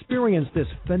and experience this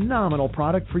phenomenal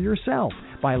product for yourself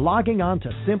by logging on to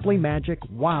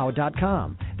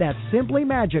simplymagicwow.com. That's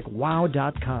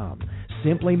simplymagicwow.com.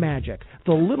 Simply Magic,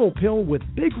 the little pill with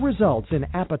big results in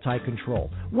appetite control,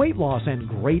 weight loss, and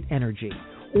great energy.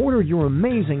 Order your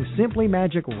amazing Simply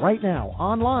Magic right now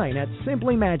online at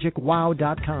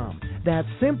simplymagicwow.com. That's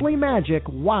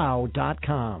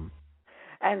simplymagicwow.com.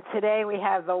 And today we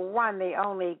have the one, the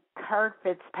only Kurt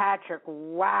Fitzpatrick.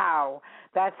 Wow.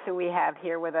 That's who we have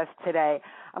here with us today.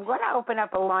 I'm going to open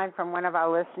up a line from one of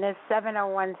our listeners,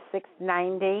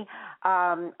 701-690.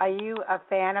 Are you a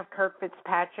fan of Kurt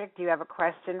Fitzpatrick? Do you have a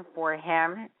question for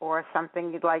him or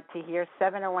something you'd like to hear?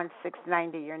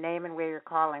 701-690, your name and where you're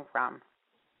calling from.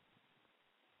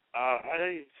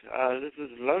 This is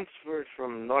Lunsford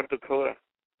from North Dakota.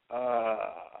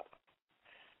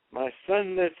 My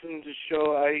son listens to the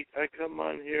show. I come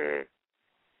on here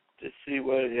to see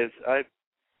what it is.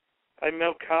 I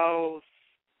milk cows.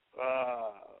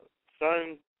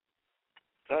 Son,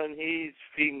 he's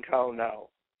feeding cow now.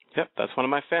 Yep, that's one of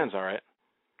my fans, all right.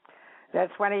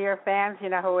 That's one of your fans? You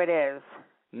know who it is?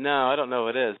 No, I don't know who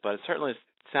it is, but it certainly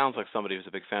sounds like somebody who's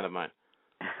a big fan of mine.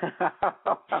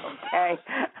 Okay.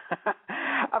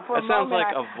 It sounds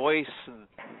like a voice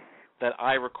that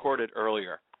I recorded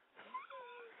earlier.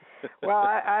 Well,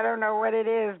 I don't know what it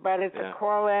is, but it's a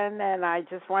call-in, and I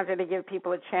just wanted to give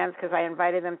people a chance because I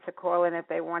invited them to call in if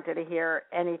they wanted to hear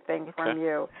anything from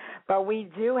you. But we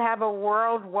do have a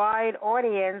worldwide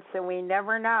audience, and we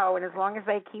never know, and as long as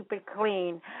they keep it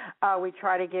clean, we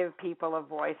try to give people a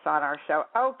voice on our show.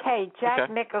 Okay, Jack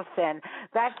Nicholson,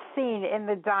 that scene in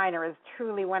the diner is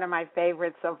truly one of my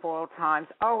favorites of all times.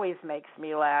 Always makes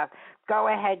me laugh. Go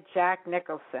ahead, Jack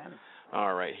Nicholson.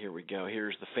 All right, here we go.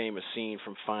 Here's the famous scene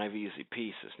from 5 Easy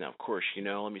Pieces. Now, of course, you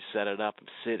know, let me set it up. I'm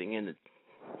sitting in the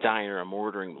diner. I'm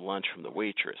ordering lunch from the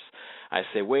waitress. I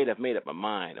say, wait, I've made up my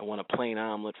mind. I want a plain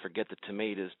omelet. Forget the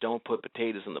tomatoes. Don't put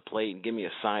potatoes on the plate and give me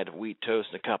a side of wheat toast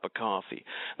and a cup of coffee.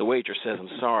 The waitress says, I'm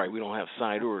sorry, we don't have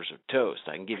side orders of toast.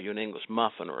 I can give you an English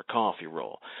muffin or a coffee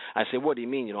roll. I say, what do you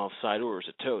mean you don't have side orders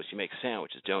of toast? You make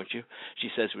sandwiches, don't you? She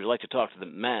says, we'd like to talk to the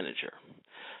manager.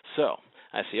 So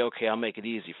I say, okay, I'll make it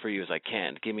easy for you as I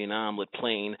can. Give me an omelet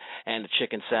plain and a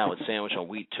chicken salad sandwich on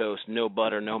wheat toast, no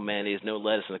butter, no mayonnaise, no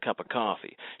lettuce, and a cup of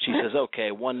coffee. She says,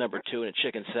 okay, 1 number 2 and a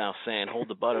chicken salad sand. Hold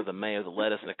the butter, the mayo, the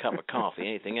lettuce, and a cup of coffee.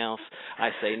 Anything else? I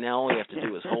say, now all you have to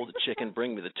do is hold the chicken,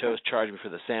 bring me the toast, charge me for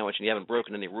the sandwich, and you haven't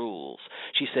broken any rules.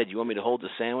 She said, you want me to hold the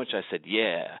sandwich? I said,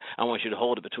 yeah. I want you to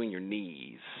hold it between your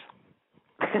knees.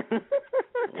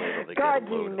 God,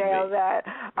 you nailed that.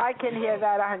 I can hear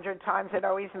that 100 times. It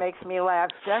always makes me laugh,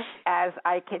 just as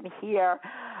I can hear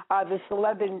the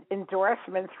celeb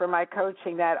endorsements for my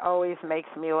coaching. That always makes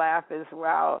me laugh as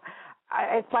well.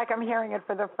 It's like I'm hearing it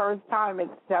for the first time.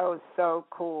 It's so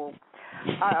cool.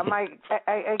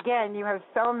 Again, you have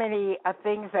so many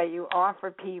things that you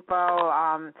offer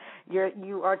people.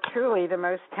 You are truly the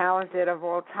most talented of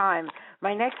all time.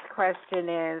 My next question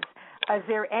is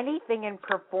there anything in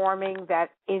performing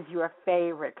that is your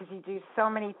favorite? Because you do so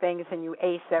many things and you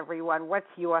ace everyone. What's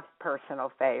your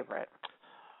personal favorite?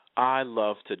 I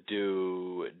love to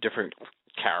do different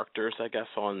characters, I guess,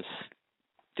 on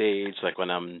stage. Like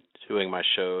when I'm doing my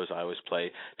shows, I always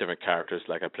play different characters.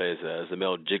 Like I play as the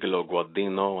male gigolo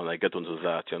Guardino, and I get into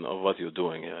that, you know, what are you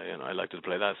doing here? You know, I like to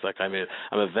play that. It's like I'm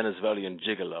a Venezuelan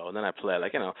gigolo, and then I play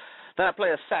then I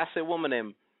play a sassy woman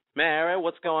named Mary,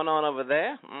 what's going on over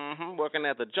there? Working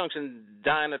at the Junction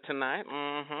Diner tonight.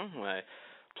 I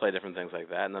play different things like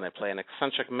that. And then I play an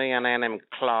eccentric millionaire named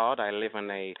Claude. I live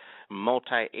in a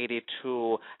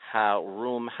multi-82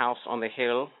 room house on the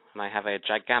hill, and I have a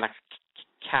gigantic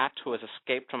cat who has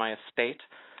escaped from my estate.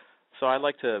 So I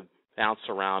like to bounce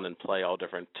around and play all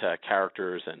different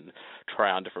characters and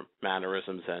try on different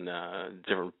mannerisms and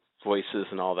different voices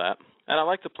and all that. And I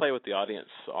like to play with the audience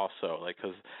also, like,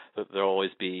 because there'll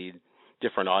always be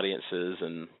different audiences,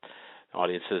 and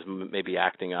audiences may be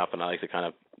acting up, and I like to kind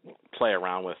of play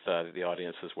around with the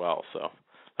audience as well. So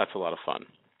that's a lot of fun.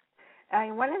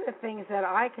 One of the things that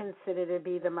I consider to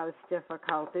be the most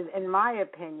difficult is, in my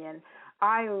opinion,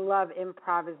 I love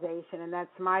improvisation, and that's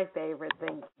my favorite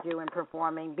thing to do in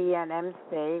performing, be an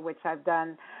MC, which I've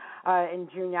done in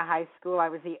junior high school. I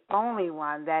was the only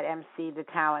one that emceed the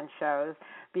talent shows,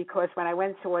 because when I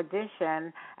went to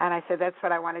audition and I said, that's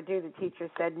what I want to do, the teacher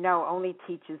said, no, only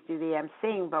teachers do the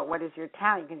emceeing, but what is your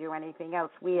talent? You can do anything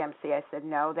else. We MC. I said,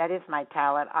 no, that is my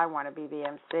talent. I want to be the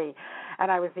MC. And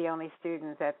I was the only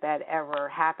student that ever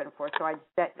happened for. So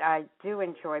I do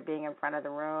enjoy being in front of the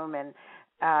room and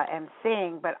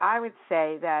emceeing, but I would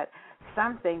say that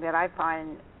something that I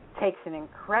find takes an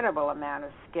incredible amount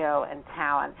of skill and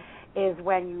talent is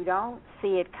when you don't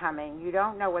see it coming, you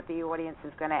don't know what the audience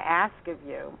is going to ask of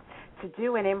you. To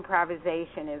do an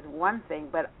improvisation is one thing,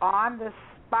 but on the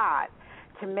spot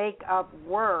to make up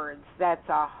words, that's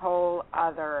a whole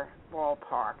other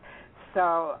ballpark.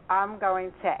 So I'm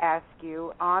going to ask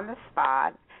you on the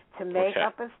spot to make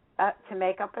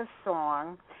up a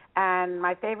song And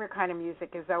my favorite kind of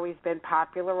music has always been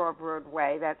popular or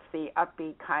Broadway. That's the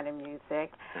upbeat kind of music.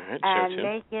 All right, and show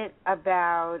make it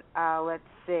about, let's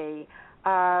see,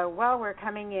 well, we're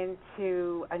coming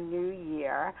into a new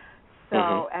year.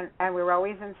 So, and we're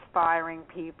always inspiring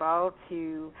people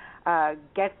to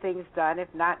get things done, if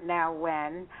not now,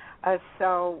 when.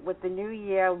 So with the new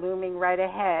year looming right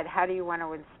ahead, how do you want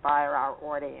to inspire our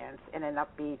audience in an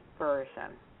upbeat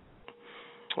version?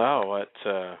 Oh, what?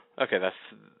 Okay, that's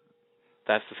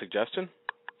the suggestion?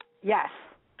 Yes.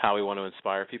 How we want to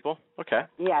inspire people? Okay.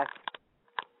 Yes.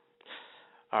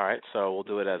 All right, so we'll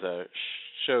do it as a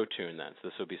show tune then. So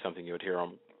this would be something you would hear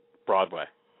on Broadway.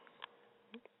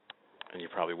 And you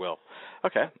probably will.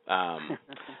 Okay. Dun,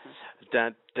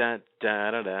 dun, dun,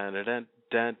 dun, dun, dun,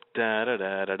 dun, dun,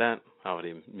 dun, dun, dun. Oh,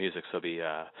 the music will be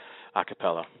a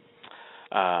cappella.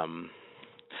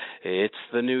 It's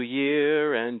the new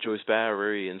year and Joyce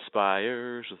Barrie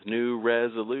inspires with new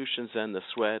resolutions and the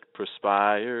sweat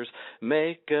perspires.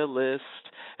 Make a list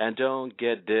and don't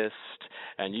get dissed.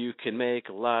 And you can make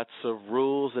lots of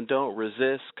rules and don't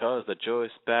resist, 'cause the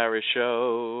Joyce Barrie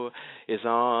Show is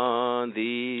on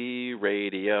the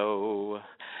radio.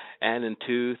 And in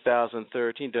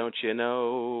 2013, don't you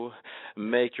know,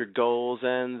 make your goals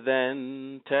and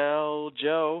then tell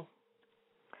Joe.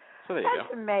 So there you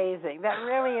That's amazing. That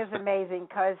really is amazing,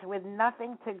 because with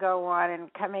nothing to go on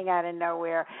and coming out of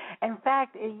nowhere. In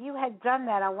fact, you had done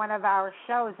that on one of our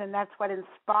shows, and that's what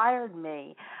inspired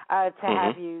me to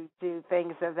have you do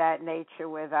things of that nature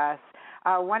with us.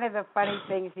 One of the funny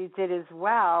things you did as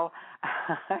well,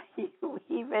 you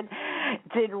even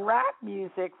did rap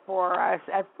music for us.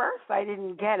 At first, I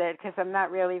didn't get it because I'm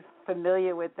not really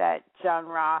familiar with that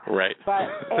genre. Right. But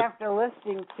after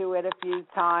listening to it a few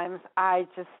times, I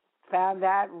just found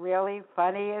that really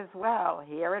funny as well.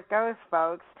 Here it goes,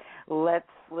 folks. Let's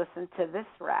listen to this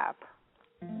rap.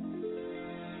 And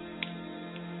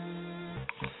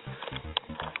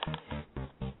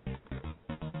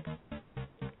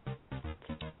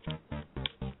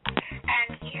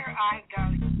here I go.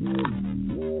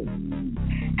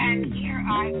 And here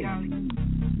I go.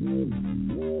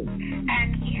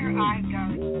 And here I go.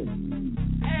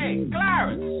 Hey,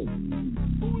 Clarence!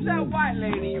 Who's that white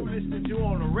lady you listening to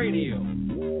on the radio?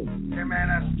 Yeah, man,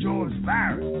 that's Joyce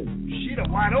Barrie. She the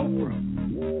white Oprah.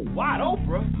 White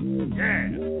Oprah?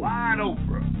 Yeah, white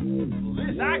Oprah. Well,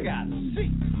 this I got to see.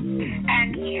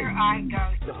 And here I go.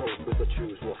 The host with the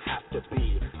truth will have to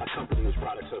be a company whose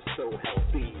products are so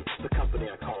healthy. The company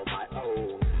I call my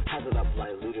own has enough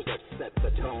line leaders that set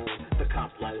the tone. The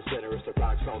comp line is generous, the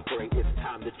products all great. It's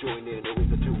time to join in. The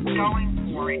reason to win.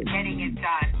 Going for it, getting it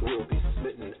done. We'll be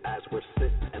smitten as we're sitting.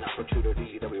 An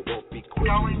opportunity that we won't be quitting.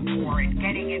 Going for it,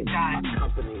 getting it done. A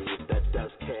company that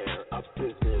does care. A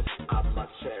business I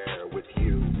must share with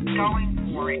you.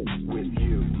 Going for it. With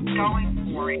you.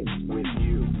 Going for it. With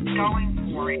you.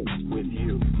 Going for it. With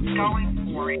you.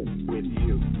 Going for it. With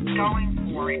you.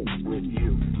 Going for it. With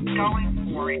you.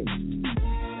 Going for it.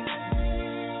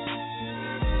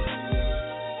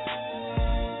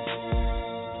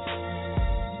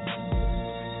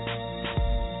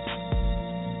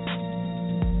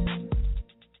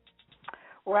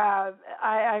 Wow,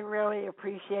 I really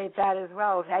appreciate that as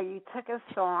well. How you took a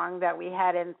song that we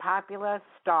had in popular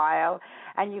style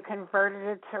and you converted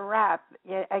it to rap.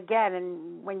 Again,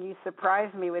 and when you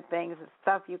surprise me with things,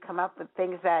 stuff you come up with,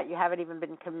 things that you haven't even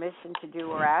been commissioned to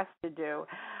do or asked to do,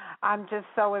 I'm just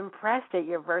so impressed at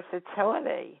your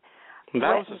versatility. That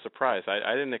was a surprise.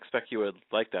 I didn't expect you would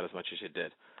like that as much as you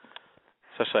did.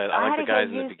 Especially, I like the guys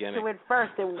in the beginning. I had to get used to it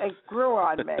first. It grew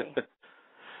on me.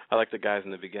 I like the guys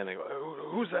in the beginning.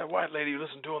 Who's that white lady you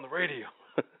listen to on the radio?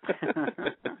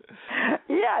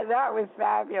 Yeah, that was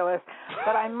fabulous.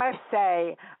 But I must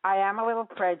say, I am a little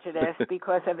prejudiced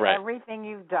because of everything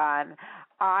you've done.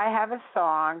 I have a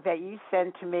song that you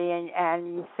sent to me,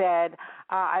 and you said,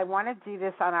 I want to do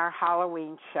this on our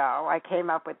Halloween show. I came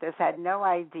up with this, had no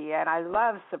idea, and I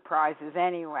love surprises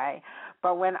anyway.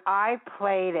 But when I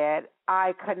played it,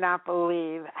 I could not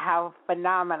believe how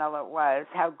phenomenal it was,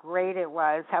 how great it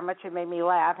was, how much it made me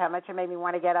laugh, how much it made me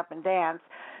want to get up and dance.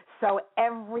 So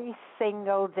every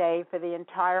single day for the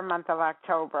entire month of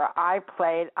October, I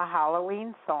played a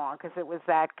Halloween song because it was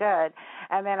that good.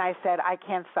 And then I said, I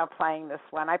can't stop playing this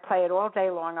one. I play it all day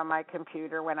long on my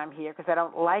computer when I'm here because I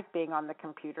don't like being on the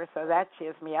computer, so that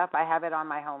cheers me up. I have it on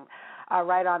my home,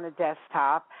 right on the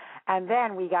desktop. And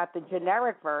then we got the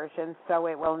generic version, so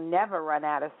it will never run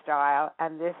out of style.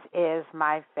 And this is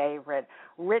my favorite,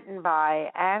 written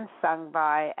by and sung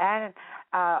by and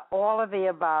all of the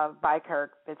above by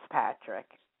Kurt Fitzpatrick.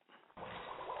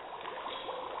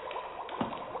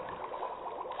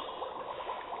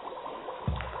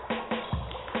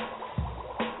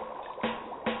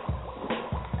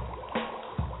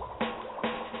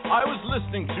 I was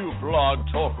listening to Blog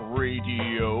Talk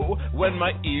Radio when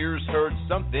my ears heard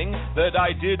something that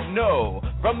I didn't know.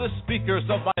 From the speakers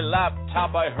of my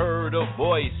laptop I heard a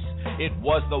voice. It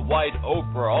was the White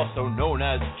Oprah, also known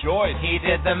as Joyce. He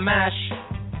did the mash.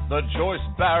 The Joyce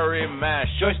Barrie Mash.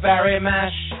 Joyce Barrie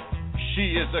Mash.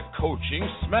 She is a coaching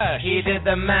smash. He did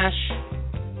the mash.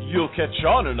 You'll catch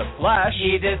on in a flash.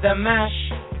 He did the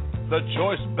mash. The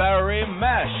Joyce Barrie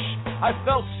Mash. I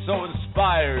felt so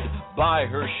inspired by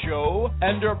her show,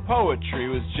 and her poetry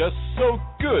was just so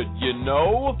good, you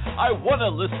know. I want to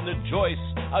listen to Joyce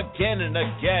again and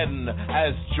again,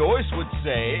 as Joyce would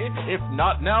say, if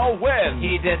not now, when?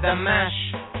 He did the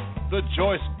mash. The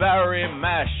Joyce Barrie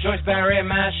Mash. Joyce Barrie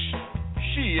Mash.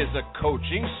 She is a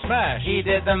coaching smash. He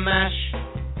did the mash.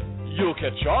 You'll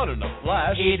catch on in a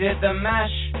flash. He did the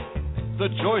mash. The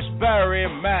Joyce Barrie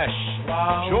Mash.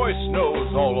 Wow. Joyce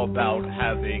knows all about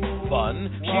having fun.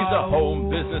 Wow. She's a home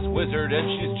business wizard and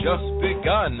she's just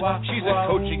begun. Wow. She's a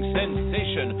coaching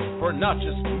sensation for not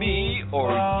just me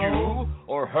or you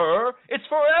or her. It's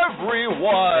for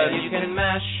everyone. Then you can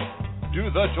mash.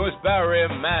 Do the Joyce Barrie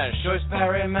Mash. Joyce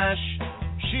Barrie Mash.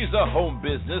 She's a home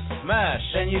business smash.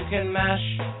 Then you can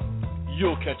mash.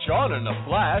 You'll catch on in a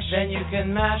flash. Then you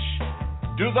can mash.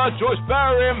 Do the Joyce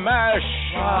Barrie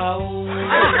Mash. Wow.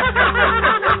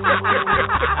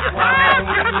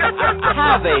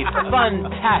 Have a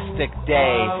fantastic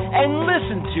day and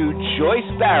listen to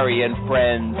Joyce Barrie and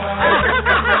Friends.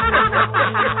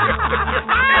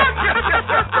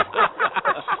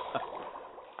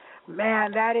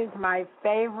 Man, that is my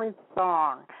favorite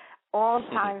song.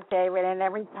 All-time favorite, and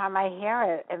every time I hear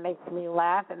it, it makes me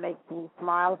laugh, it makes me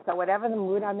smile. So whatever the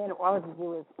mood I'm in, all I can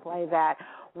do is play that.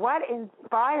 What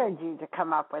inspired you to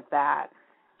come up with that?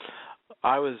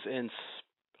 I was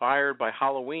inspired by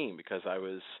Halloween because I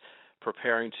was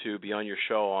preparing to be on your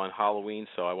show on Halloween,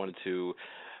 so I wanted to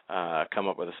come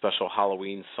up with a special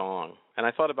Halloween song. And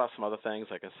I thought about some other things,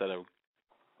 like instead of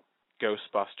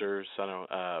Ghostbusters, I don't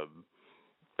know,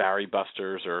 Barry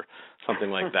Busters or something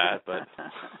like that, but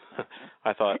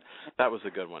I thought that was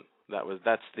a good one.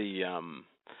 That's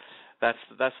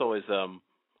always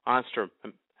Monster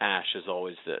Ash is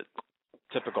always the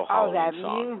typical Halloween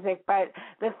song. That music, but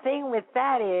the thing with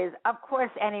that is, of course,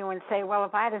 anyone say, well,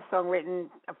 if I had a song written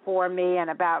for me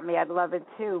and about me, I'd love it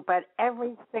too. But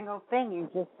every single thing, you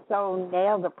just so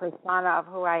nail the persona of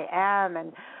who I am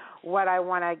and what I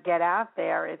want to get out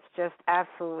there. It's just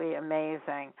absolutely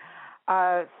amazing.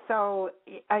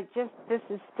 This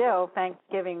is still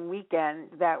Thanksgiving weekend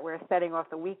that we're setting off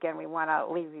the weekend. We want to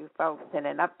leave you folks in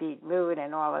an upbeat mood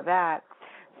and all of that.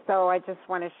 So I just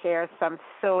want to share some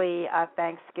silly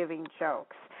Thanksgiving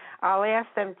jokes. I'll ask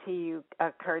them to you,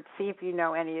 Kurt, see if you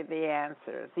know any of the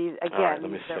answers. These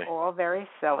are all very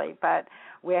silly, but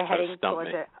we're heading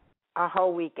towards a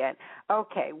whole weekend.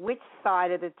 Okay, which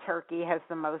side of the turkey has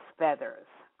the most feathers?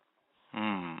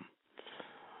 The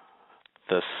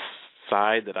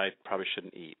side that I probably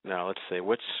shouldn't eat. Now, let's see.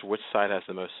 Which side has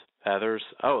the most feathers?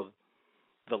 Oh,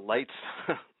 the light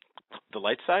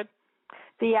side?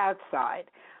 The outside.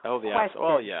 Oh, the outside.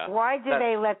 Oh, yeah. Why did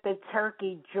they let the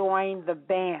turkey join the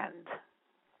band?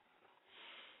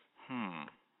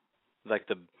 Like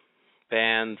the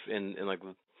band in like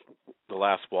the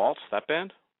Last Waltz, that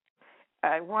band?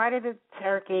 Why did the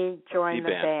turkey join the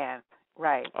band?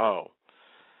 Right. Oh.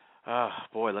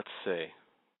 Boy, let's see.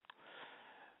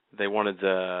 They wanted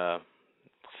I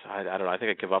don't know. I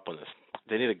think I give up on this.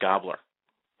 They need a gobbler.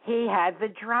 He had the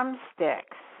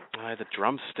drumsticks. The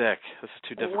drumstick. This is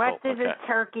too difficult. What did the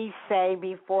turkey say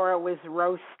before it was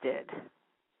roasted?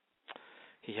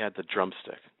 He had the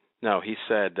drumstick. No, he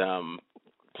said,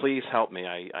 please help me.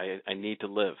 I need to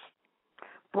live.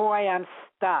 Boy, I'm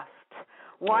stuffed.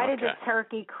 Why did the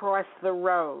turkey cross the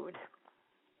road?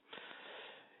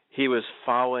 He was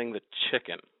following the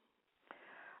chicken.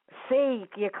 See,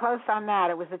 you're close on that.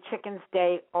 It was the chicken's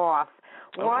day off.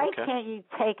 Why can't you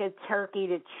take a turkey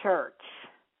to church?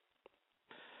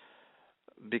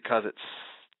 Because it's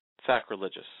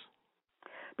sacrilegious.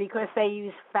 Because they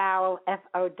use foul,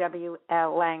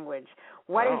 F-O-W-L language.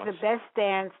 What is the best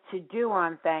dance to do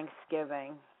on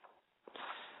Thanksgiving?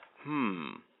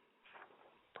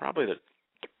 Probably the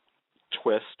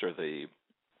twist or the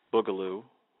boogaloo.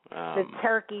 The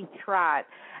turkey trot.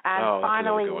 And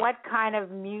finally, what kind of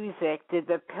music did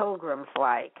the Pilgrims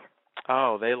like?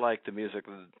 Oh, they liked the music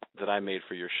that I made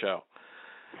for your show.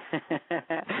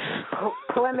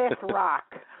 Plymouth Rock.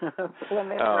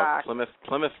 Rock.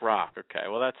 Plymouth Rock. Okay,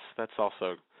 well that's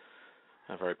also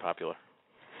very popular.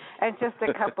 And just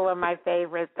a couple of my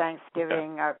favorite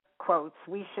Thanksgiving quotes.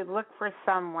 We should look for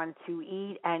someone to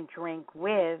eat and drink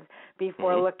with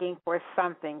before looking for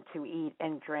something to eat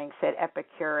and drink, said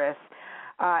Epicurus.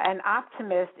 An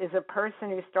optimist is a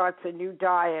person who starts a new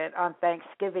diet on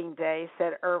Thanksgiving Day,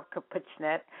 said Irv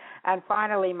Kaputchnet. And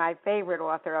finally, my favorite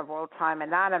author of all time,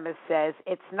 Anonymous, says,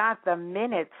 it's not the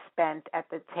minutes spent at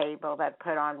the table that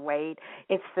put on weight,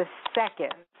 it's the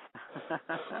seconds.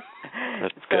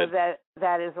 That's so good.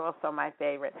 that is also my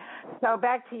favorite. So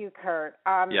back to you, Kurt.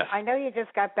 Yes. I know you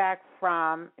just got back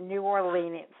from New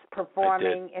Orleans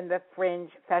performing in the Fringe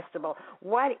Festival.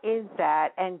 What is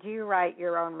that, and do you write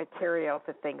your own material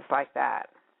for things like that?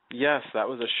 Yes, that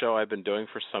was a show I've been doing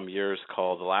for some years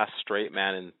called The Last Straight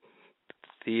Man in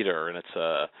Theater, and it's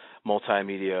a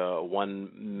multimedia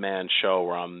one-man show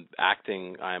where I'm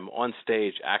on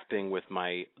stage acting with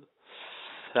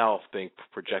myself being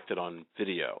projected on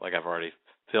video. Like I've already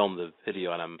filmed the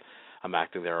video and I'm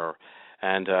acting there.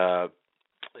 And I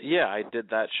did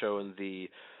that show in the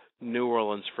New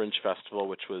Orleans Fringe Festival,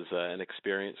 which was an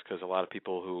experience because a lot of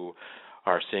people who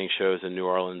are seeing shows in New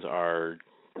Orleans are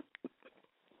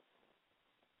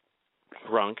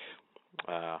drunk.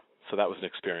 So that was an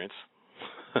experience.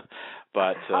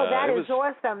 But that it is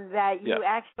awesome that you Yeah.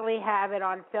 actually have it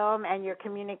on film and you're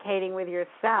communicating with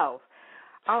yourself.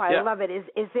 Oh, I love it.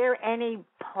 Is there any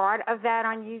part of that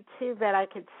on YouTube that I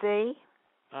could see?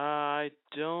 I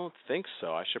don't think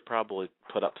so. I should probably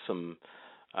put up some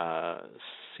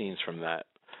scenes from that.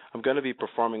 I'm going to be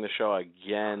performing the show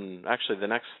again. Actually, the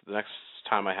next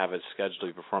time I have it scheduled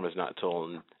to perform is not until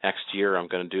next year. I'm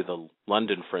going to do the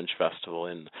London Fringe Festival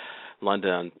in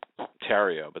London,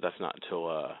 Ontario, but that's not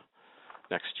until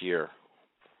next year.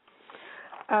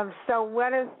 So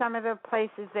what are some of the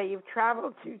places that you've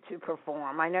traveled to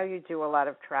perform? I know you do a lot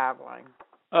of traveling.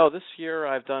 Oh, this year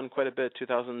I've done quite a bit.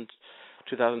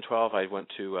 2012 I went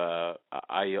to,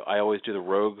 I always do the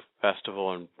Rogue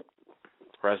Festival in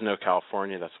Fresno,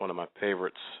 California. That's one of my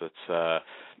favorites. It's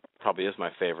probably is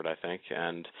my favorite, I think.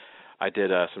 And I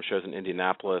did some shows in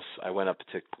Indianapolis. I went up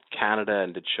to Canada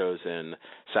and did shows in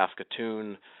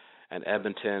Saskatoon and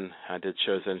Edmonton. I did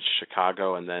shows in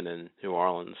Chicago and then in New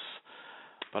Orleans.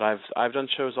 But I've done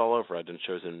shows all over. I've done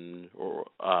shows in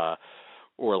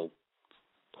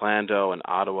Orlando and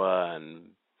Ottawa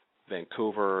and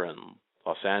Vancouver and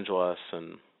Los Angeles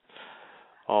and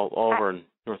all over in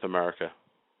North America.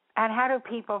 And how do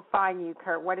people find you,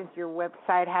 Kurt? What is your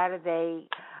website? How do they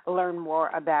learn more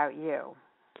about you?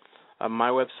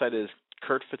 My website is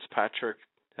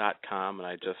kurtfitzpatrick.com, and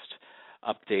I just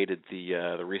updated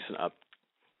the recent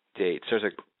updates. There's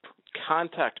a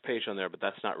contact page on there, but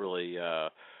that's not really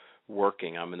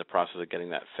working. I'm in the process of getting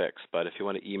that fixed. But if you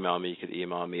want to email me, you could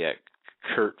email me at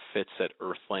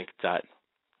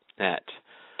kurtfitz@earthlink.net.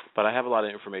 But I have a lot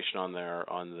of information on there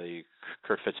on the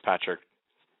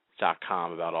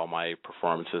kurtfitzpatrick.com about all my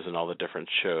performances and all the different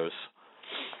shows.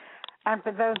 And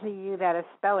for those of you that are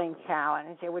spelling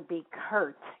challenged, it would be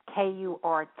Kurt,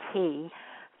 K-U-R-T,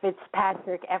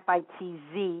 Fitzpatrick,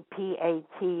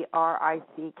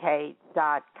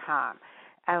 FITZPATRICK.com,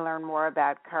 and learn more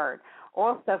about Kurt.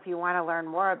 Also, if you want to learn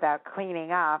more about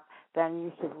cleaning up, then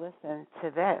you should listen to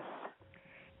this.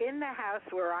 In the house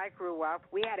where I grew up,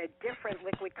 we had a different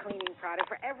liquid cleaning product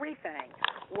for everything.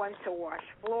 One to wash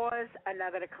floors,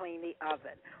 another to clean the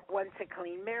oven. One to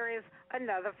clean mirrors,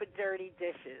 another for dirty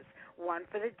dishes. One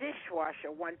for the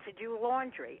dishwasher, one to do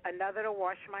laundry, another to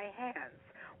wash my hands.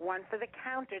 One for the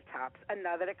countertops,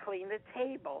 another to clean the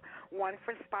table, one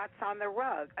for spots on the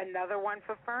rug, another one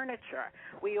for furniture.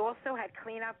 We also had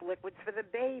clean-up liquids for the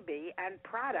baby and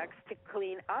products to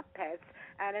clean up pets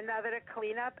and another to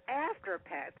clean up after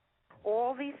pets.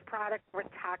 All these products were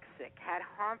toxic, had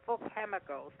harmful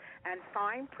chemicals, and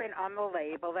fine print on the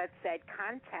label that said,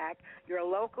 contact your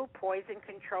local poison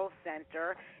control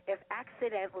center if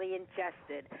accidentally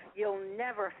ingested. You'll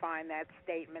never find that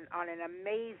statement on an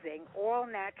amazing,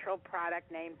 all-natural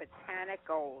product named Botanic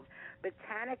Gold.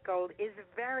 Botanic Gold is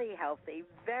very healthy,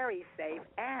 very safe,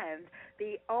 and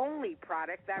the only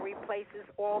product that replaces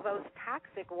all those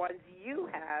toxic ones you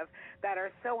have that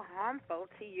are so harmful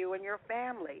to you and your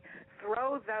family.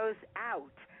 Throw those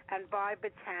out and buy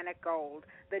Botanic Gold,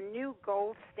 the new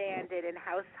gold standard in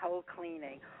household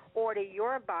cleaning. Order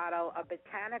your bottle of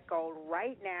Botanic Gold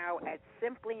right now at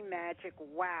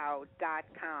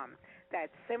simplymagicwow.com.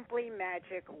 That's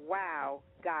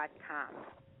simplymagicwow.com.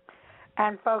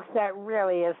 And, folks, that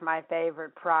really is my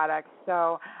favorite product.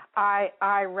 So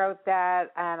I wrote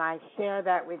that, and I share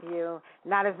that with you,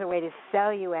 not as a way to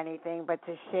sell you anything, but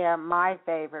to share my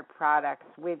favorite products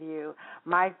with you,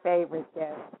 my favorite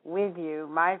guests with you,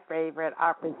 my favorite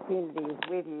opportunities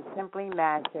with you.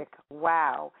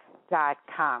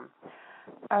 SimplyMagicWow.com.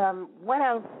 What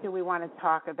else do we want to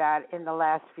talk about in the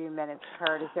last few minutes,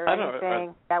 Kurt? Is there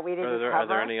anything that we didn't cover? Are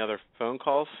there any other phone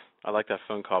calls? I like that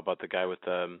phone call about the guy with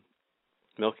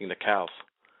milking the cows.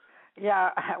 Yeah,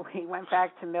 we went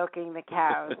back to milking the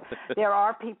cows. There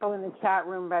are people in the chat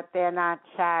room, but they're not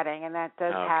chatting, and that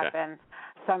does happen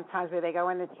sometimes where they go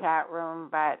in the chat room,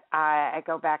 but I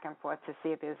go back and forth to see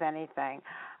if there's anything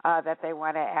that they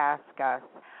want to ask us.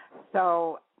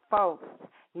 So, folks,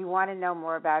 you want to know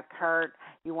more about Kurt,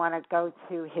 you want to go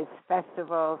to his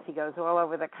festivals. He goes all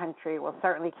over the country. We'll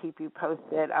certainly keep you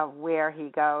posted of where he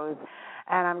goes.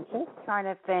 And I'm just trying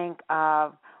to think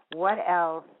of what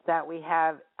else that we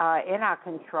have in our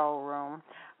control room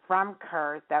from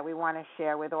Kurt that we want to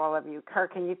share with all of you.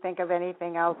 Kurt, can you think of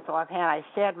anything else offhand? I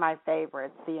shared my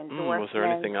favorites, the endorsements. Was there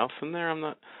anything else in there? I'm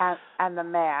not. And the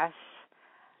MASH.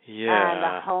 Yeah. And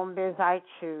the Home Biz I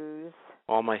Choose.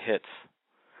 All my hits.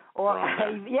 Or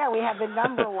yeah, we have the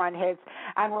number one hits,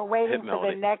 and we're waiting for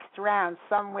the next round,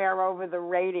 Somewhere Over the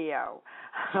Radio.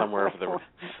 Somewhere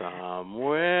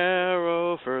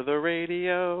over the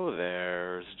radio,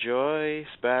 there's Joyce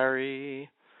Barrie,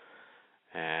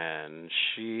 and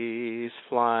she's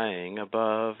flying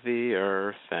above the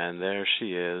earth, and there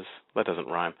she is. That doesn't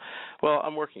rhyme. Well,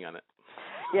 I'm working on it.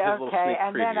 Yeah, okay.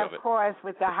 And then, of course,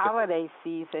 with the holiday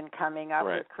season coming up,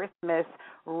 with Christmas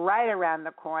right around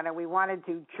the corner, we want to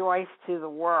do Joyce to the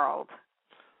World.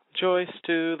 Joyce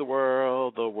to the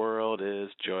world is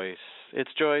Joyce.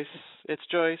 It's Joyce,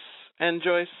 and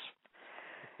Joyce.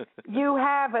 You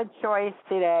have a choice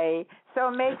today,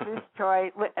 so make this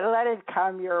choice. Let it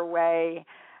come your way.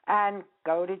 And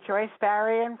go to Joyce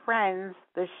Barrie and Friends,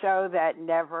 the show that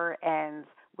never ends,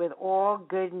 with all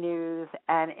good news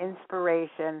and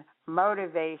inspiration,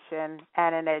 motivation,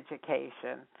 and an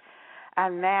education.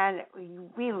 And, man,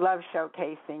 we love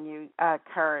showcasing you,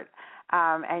 Kurt,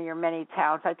 and your many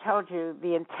talents. I told you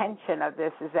the intention of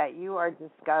this is that you are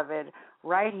discovered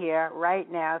right here,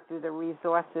 right now, through the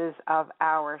resources of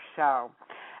our show.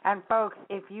 And, folks,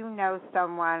 if you know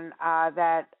someone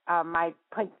that might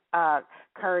put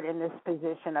Kurt in this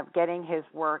position of getting his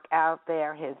work out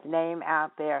there, his name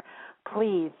out there,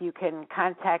 please, you can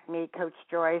contact me, Coach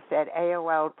Joyce, at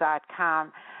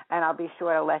AOL.com, and I'll be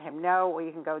sure to let him know, or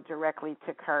you can go directly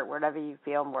to Kurt, wherever you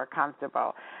feel more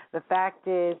comfortable. The fact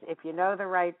is, if you know the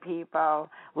right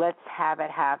people, let's have it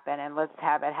happen, and let's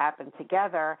have it happen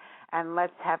together, and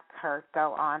let's have Kurt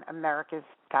go on America's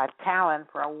Got Talent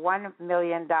for a $1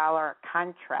 million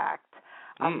contract,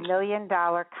 $1 million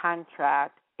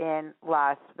contract in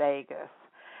Las Vegas.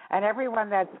 And everyone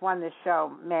that's won the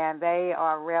show, man, they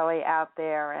are really out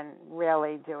there and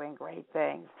really doing great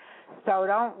things. So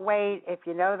don't wait. If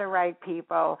you know the right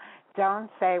people,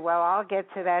 don't say, well, I'll get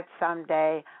to that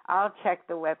someday. I'll check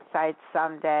the website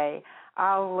someday.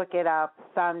 I'll look it up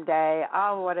someday.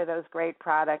 I'll order those great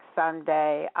products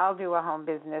someday. I'll do a home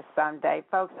business someday.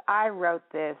 Folks, I wrote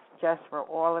this just for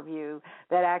all of you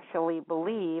that actually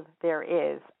believe there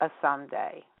is a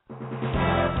someday.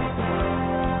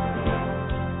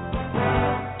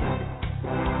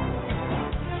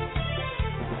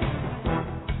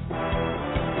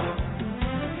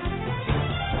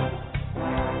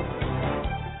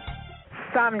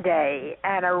 Someday,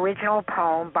 an original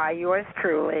poem by yours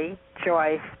truly,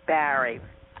 Joyce Barrie.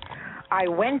 I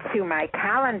went to my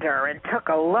calendar and took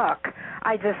a look.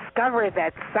 I discovered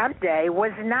that someday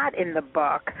was not in the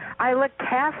book. I looked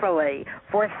carefully,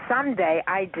 for someday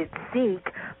I did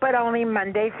seek, but only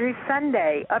Monday through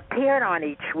Sunday appeared on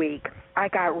each week. I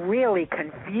got really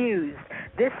confused.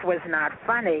 This was not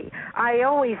funny. I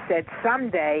always said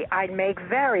someday I'd make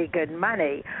very good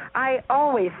money. I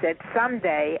always said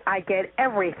someday I'd get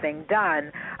everything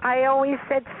done. I always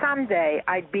said someday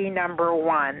I'd be number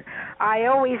one. I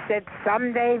always said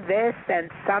someday this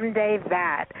and someday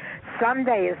that.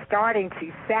 Someday is starting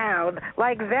to sound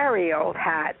like very old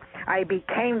hat. I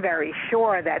became very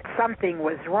sure that something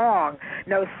was wrong.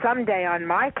 No someday on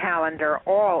my calendar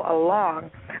all along.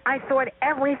 I thought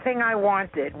everything I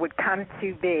wanted would come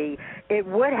to be. It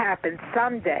would happen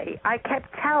someday. I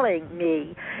kept telling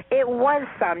me it was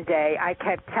someday. I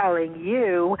kept telling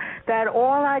you that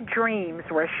all our dreams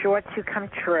were sure to come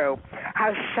true.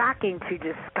 How shocking to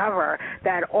discover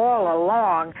that all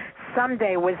along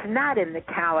someday was not in the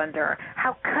calendar.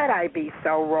 How could I be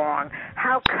so wrong?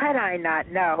 How could I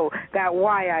not know that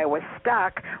why I was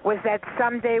stuck was that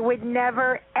someday would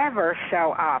never, ever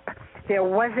show up? There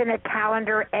wasn't a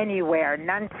calendar anywhere,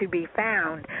 none to be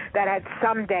found, that had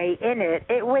someday in it.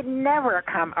 It would never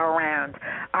come around.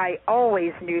 I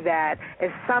always knew that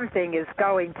if something is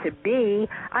going to be,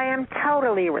 I am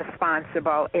totally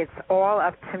responsible. It's all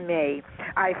up to me.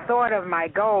 I thought of my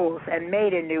goals and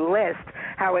made a new list.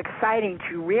 How exciting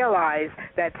to realize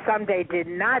that someday did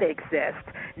not exist.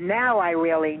 Now I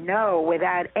really know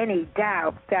without any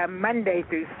doubt that Monday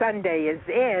through Sunday is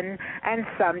in and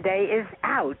someday is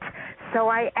out. So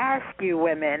I ask you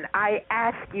women, I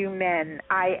ask you men,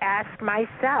 I ask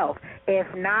myself, if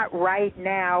not right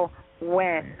now,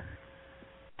 when?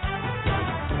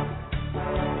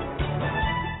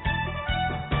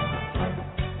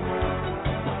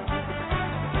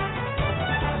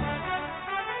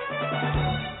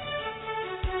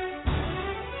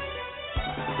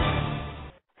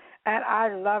 And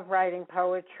I love writing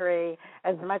poetry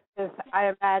as much as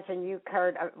I imagine you,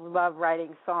 Kurt, love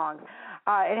writing songs.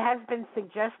 It has been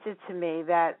suggested to me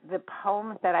that the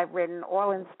poems that I've written,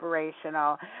 all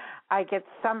inspirational, I get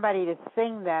somebody to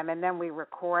sing them, and then we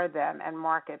record them and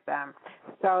market them.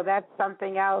 So that's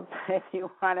something else, if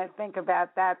you want to think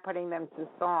about that, putting them to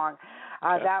song.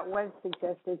 That was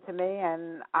suggested to me,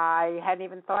 and I hadn't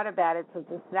even thought about it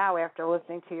until just now after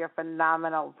listening to your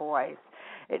phenomenal voice.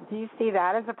 Do you see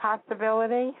that as a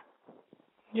possibility?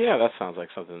 Yeah, that sounds like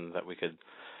something that we could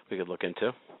look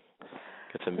into.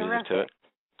 Get some music to it.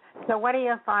 So what are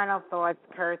your final thoughts,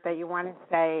 Kurt, that you want to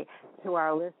say to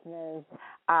our listeners?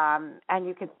 And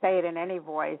you could say it in any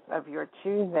voice of your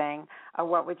choosing.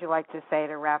 What would you like to say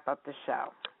to wrap up the show?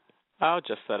 Oh,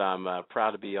 just that I'm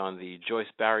proud to be on the Joyce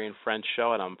Barrie and Friends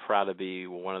show, and I'm proud to be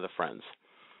one of the friends.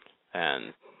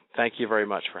 And thank you very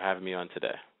much for having me on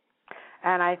today.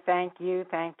 And I thank you.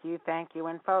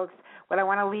 And, folks, what I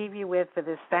want to leave you with for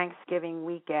this Thanksgiving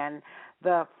weekend,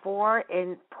 the 4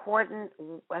 important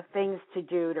things to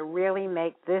do to really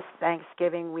make this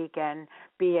Thanksgiving weekend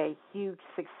be a huge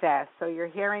success. So you're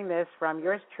hearing this from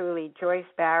yours truly, Joyce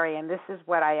Barrie, and this is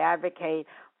what I advocate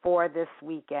for this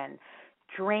weekend.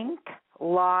 Drink,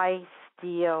 lie,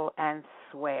 steal, and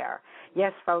swear.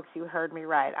 Yes, folks, you heard me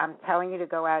right. I'm telling you to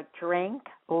go out, drink,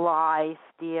 lie,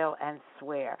 steal, and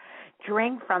swear.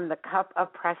 Drink from the cup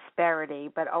of prosperity,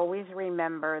 but always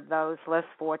remember those less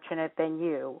fortunate than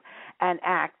you and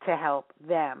act to help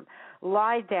them.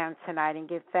 Lie down tonight and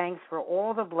give thanks for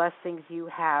all the blessings you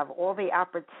have, all the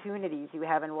opportunities you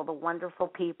have, and all the wonderful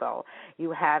people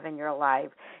you have in your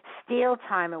life. Steal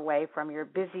time away from your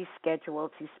busy schedule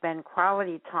to spend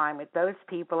quality time with those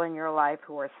people in your life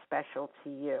who are special to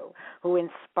you, who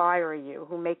inspire you,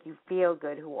 who make you feel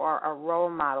good, who are a role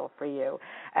model for you.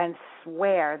 And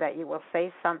swear that you will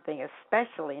say something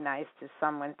especially nice to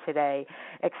someone today,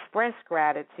 express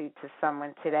gratitude to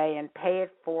someone today, and pay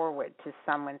it forward to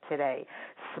someone today.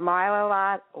 Smile a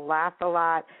lot, laugh a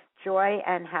lot. Joy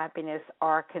and happiness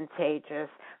are contagious.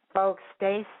 Folks,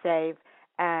 stay safe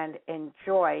and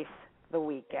enjoy the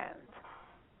weekend.